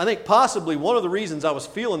I think possibly one of the reasons I was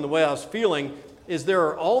feeling the way I was feeling is there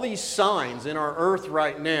are all these signs in our earth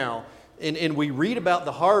right now, and we read about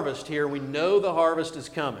the harvest here. We know the harvest is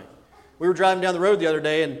coming. We were driving down the road the other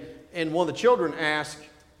day, and one of the children asked,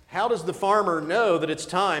 how does the farmer know that it's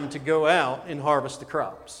time to go out and harvest the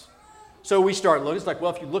crops? So we start looking. It's like,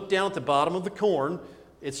 well, if you look down at the bottom of the corn,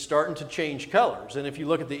 it's starting to change colors. And if you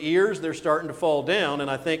look at the ears, they're starting to fall down.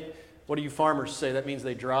 And I think, what do you farmers say? That means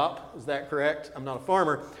they drop? Is that correct? I'm not a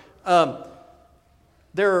farmer.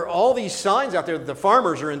 There are all these signs out there that the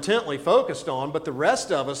farmers are intently focused on, but the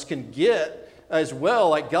rest of us can get as well.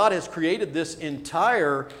 Like God has created this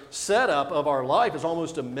entire setup of our life as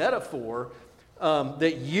almost a metaphor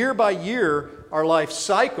that year by year our life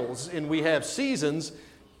cycles and we have seasons,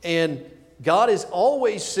 and God is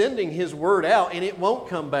always sending His word out, and it won't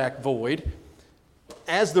come back void.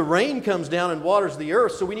 As the rain comes down and waters the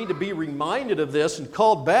earth, so we need to be reminded of this and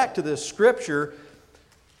called back to this scripture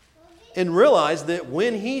and realize that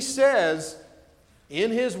when He says in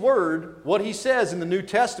His Word what He says in the New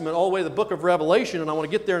Testament all the way to the book of Revelation, and I want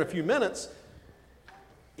to get there in a few minutes,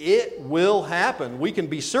 it will happen. We can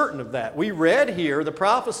be certain of that. We read here the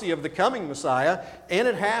prophecy of the coming Messiah, and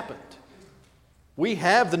it happened. We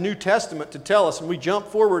have the New Testament to tell us, and we jump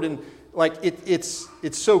forward, and it's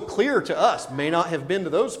so clear to us. May not have been to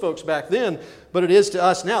those folks back then, but it is to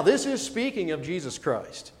us now. This is speaking of Jesus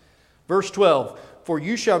Christ. Verse 12, for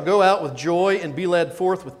you shall go out with joy and be led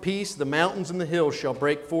forth with peace. The mountains and the hills shall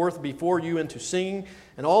break forth before you into singing,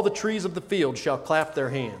 and all the trees of the field shall clap their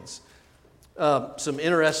hands. Some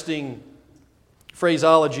interesting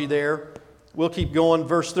phraseology there. We'll keep going.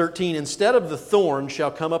 Verse 13, instead of the thorn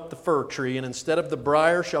shall come up the fir tree, and instead of the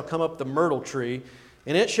briar shall come up the myrtle tree,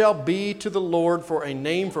 and it shall be to the Lord for a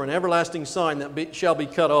name, for an everlasting sign that shall be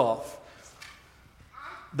cut off.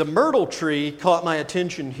 The myrtle tree caught my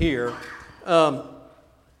attention here. For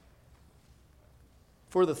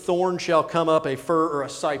the thorn shall come up a fir or a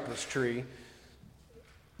cypress tree.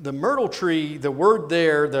 The myrtle tree, the word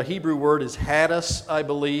there, the Hebrew word is haddas, I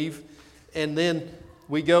believe. And then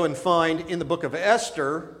we go and find in the book of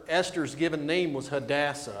Esther, Esther's given name was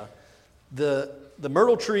Hadassah. The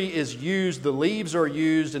myrtle tree is used, the leaves are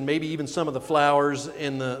used, and maybe even some of the flowers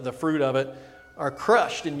and the fruit of it are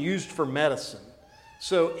crushed and used for medicine.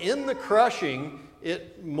 So in the crushing,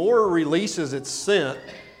 it more releases its scent.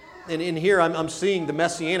 And in here I'm seeing the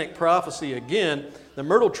messianic prophecy again. The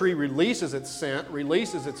myrtle tree releases its scent,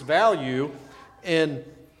 releases its value, and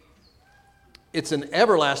it's an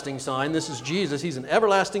everlasting sign. This is Jesus. He's an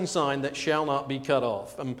everlasting sign that shall not be cut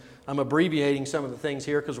off. I'm abbreviating some of the things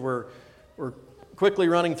here because we're quickly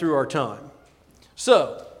running through our time.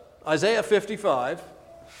 So, Isaiah 55,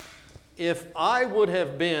 if I would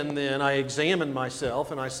have been then, I examine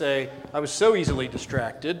myself and I say, I was so easily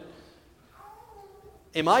distracted.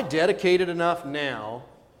 Am I dedicated enough now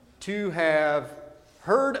to have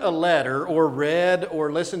heard a letter or read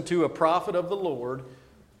or listened to a prophet of the Lord?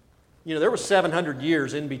 You know, there was 700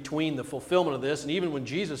 years in between the fulfillment of this, and even when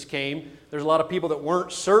Jesus came, there's a lot of people that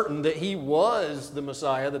weren't certain that He was the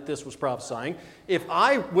Messiah that this was prophesying. If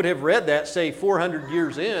I would have read that, say, 400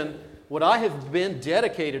 years in, would I have been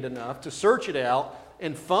dedicated enough to search it out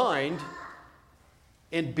and find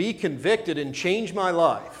and be convicted and change my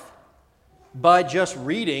life by just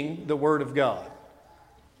reading the Word of God?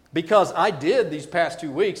 Because I did these past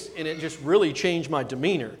 2 weeks, and it just really changed my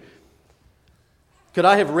demeanor. Could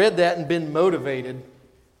I have read that and been motivated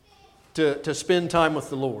to spend time with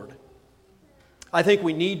the Lord? I think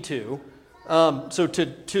we need to. So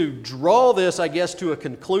to draw this, I guess, to a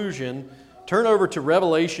conclusion, turn over to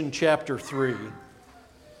Revelation chapter 3.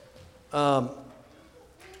 The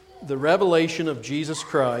revelation of Jesus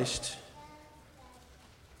Christ.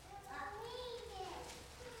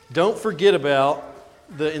 Don't forget about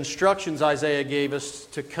the instructions Isaiah gave us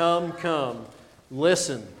to come,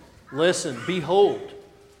 listen, behold.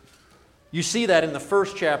 You see that in the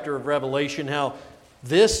first chapter of Revelation, how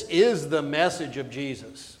this is the message of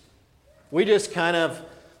Jesus. We just kind of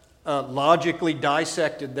logically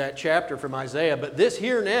dissected that chapter from Isaiah, but this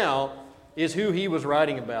here now is who he was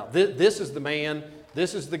writing about. This is the man,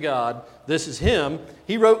 this is the God, this is Him.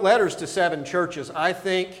 He wrote letters to 7 churches. I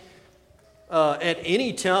think at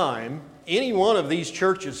any time, any one of these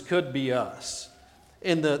churches could be us.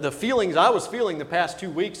 And the feelings I was feeling the past 2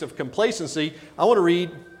 weeks of complacency, I want to read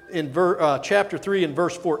in chapter 3 and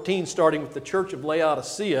verse 14, starting with the church of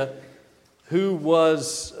Laodicea, who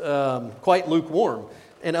was quite lukewarm.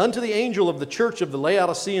 And unto the angel of the church of the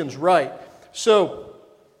Laodiceans write. So,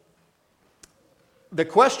 the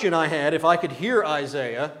question I had, if I could hear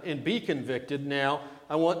Isaiah and be convicted, now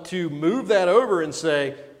I want to move that over and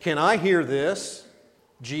say, can I hear this?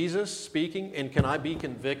 Jesus speaking, and can I be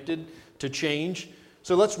convicted to change?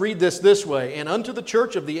 So let's read this way. And unto the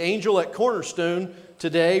church of the angel at Cornerstone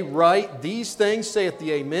today write, these things saith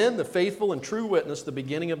the Amen, the faithful and true witness, the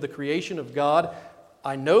beginning of the creation of God.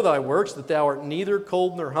 I know thy works, that thou art neither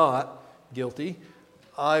cold nor hot, guilty.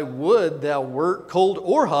 I would thou wert cold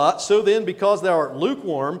or hot. So then, because thou art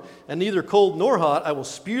lukewarm, and neither cold nor hot, I will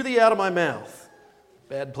spew thee out of my mouth.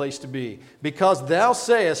 Bad place to be. Because thou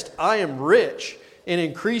sayest, I am rich, and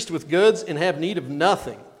increased with goods, and have need of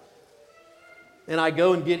nothing. And I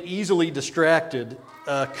go and get easily distracted,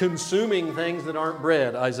 consuming things that aren't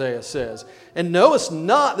bread, Isaiah says. And knowest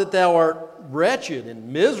not that thou art wretched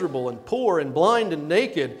and miserable and poor and blind and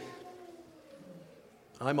naked.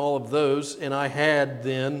 I'm all of those, and I had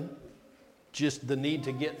then just the need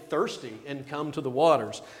to get thirsty and come to the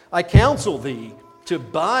waters. I counsel thee to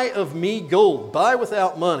buy of me gold, buy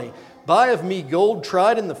without money. Buy of me gold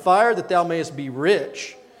tried in the fire, that thou mayest be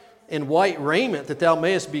rich, and white raiment, that thou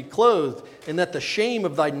mayest be clothed, and that the shame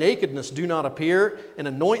of thy nakedness do not appear, and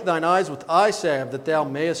anoint thine eyes with eye salve, that thou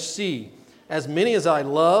mayest see. As many as I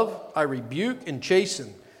love, I rebuke and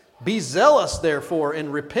chasten. Be zealous, therefore,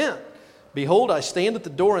 and repent. Behold, I stand at the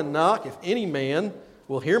door and knock. If any man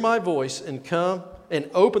will hear my voice and come and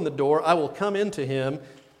open the door, I will come into him,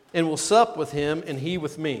 and will sup with him, and he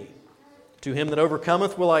with me. To him that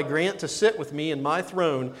overcometh will I grant to sit with me in my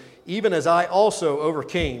throne, even as I also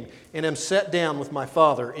overcame, and am set down with my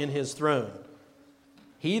Father in His throne.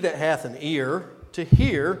 He that hath an ear to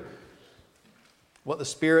hear what the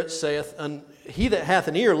Spirit saith, he that hath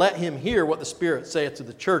an ear, let him hear what the Spirit saith to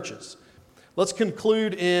the churches. Let's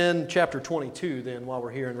conclude in chapter 22 then, while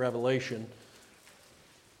we're here in Revelation.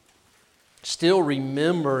 Still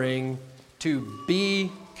remembering to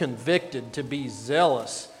be convicted, to be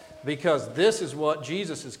zealous, because this is what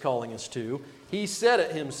Jesus is calling us to. He said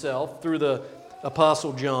it Himself through the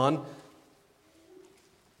Apostle John.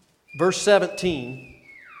 Verse 17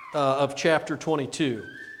 of chapter 22.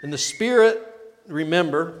 And the Spirit,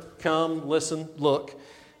 remember, come, listen, look.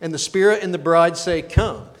 And the Spirit and the bride say,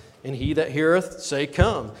 come. And he that heareth say,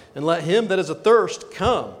 come. And let him that is athirst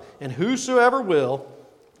come. And whosoever will,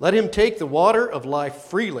 let him take the water of life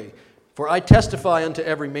freely. For I testify unto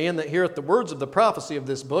every man that heareth the words of the prophecy of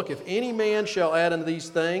this book, if any man shall add unto these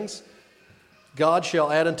things, God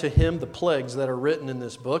shall add unto him the plagues that are written in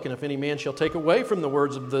this book. And if any man shall take away from the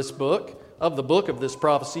words of this book, of the book of this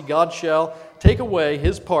prophecy, God shall take away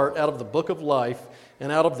his part out of the book of life,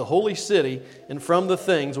 and out of the holy city, and from the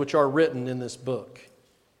things which are written in this book.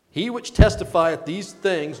 He which testifieth these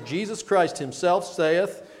things, Jesus Christ Himself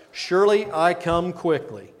saith, surely I come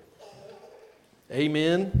quickly.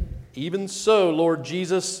 Amen. Even so, Lord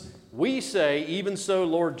Jesus, we say, even so,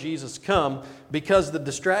 Lord Jesus, come, because the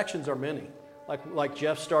distractions are many. Like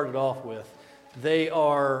Jeff started off with. They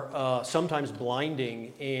are sometimes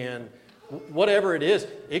blinding, and whatever it is,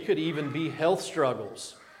 it could even be health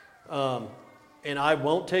struggles. And I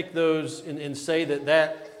won't take those and say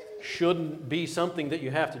that shouldn't be something that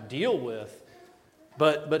you have to deal with.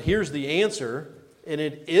 But here's the answer, and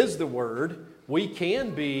it is the Word. We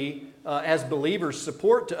can be, as believers,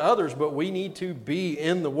 support to others, but we need to be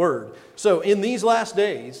in the Word. So in these last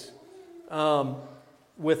days,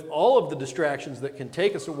 with all of the distractions that can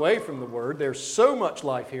take us away from the Word, there's so much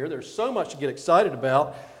life here. There's so much to get excited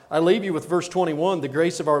about. I leave you with verse 21. The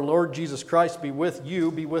grace of our Lord Jesus Christ be with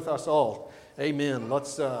you, be with us all. Amen.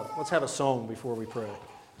 Let's have a song before we pray.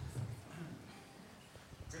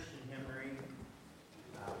 Christian hymnary,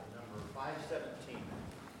 number 517.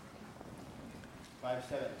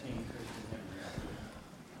 517, Christian hymnary.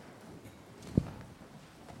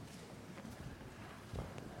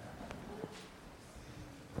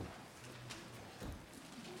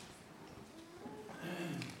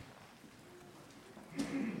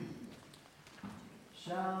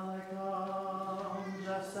 Shall I come?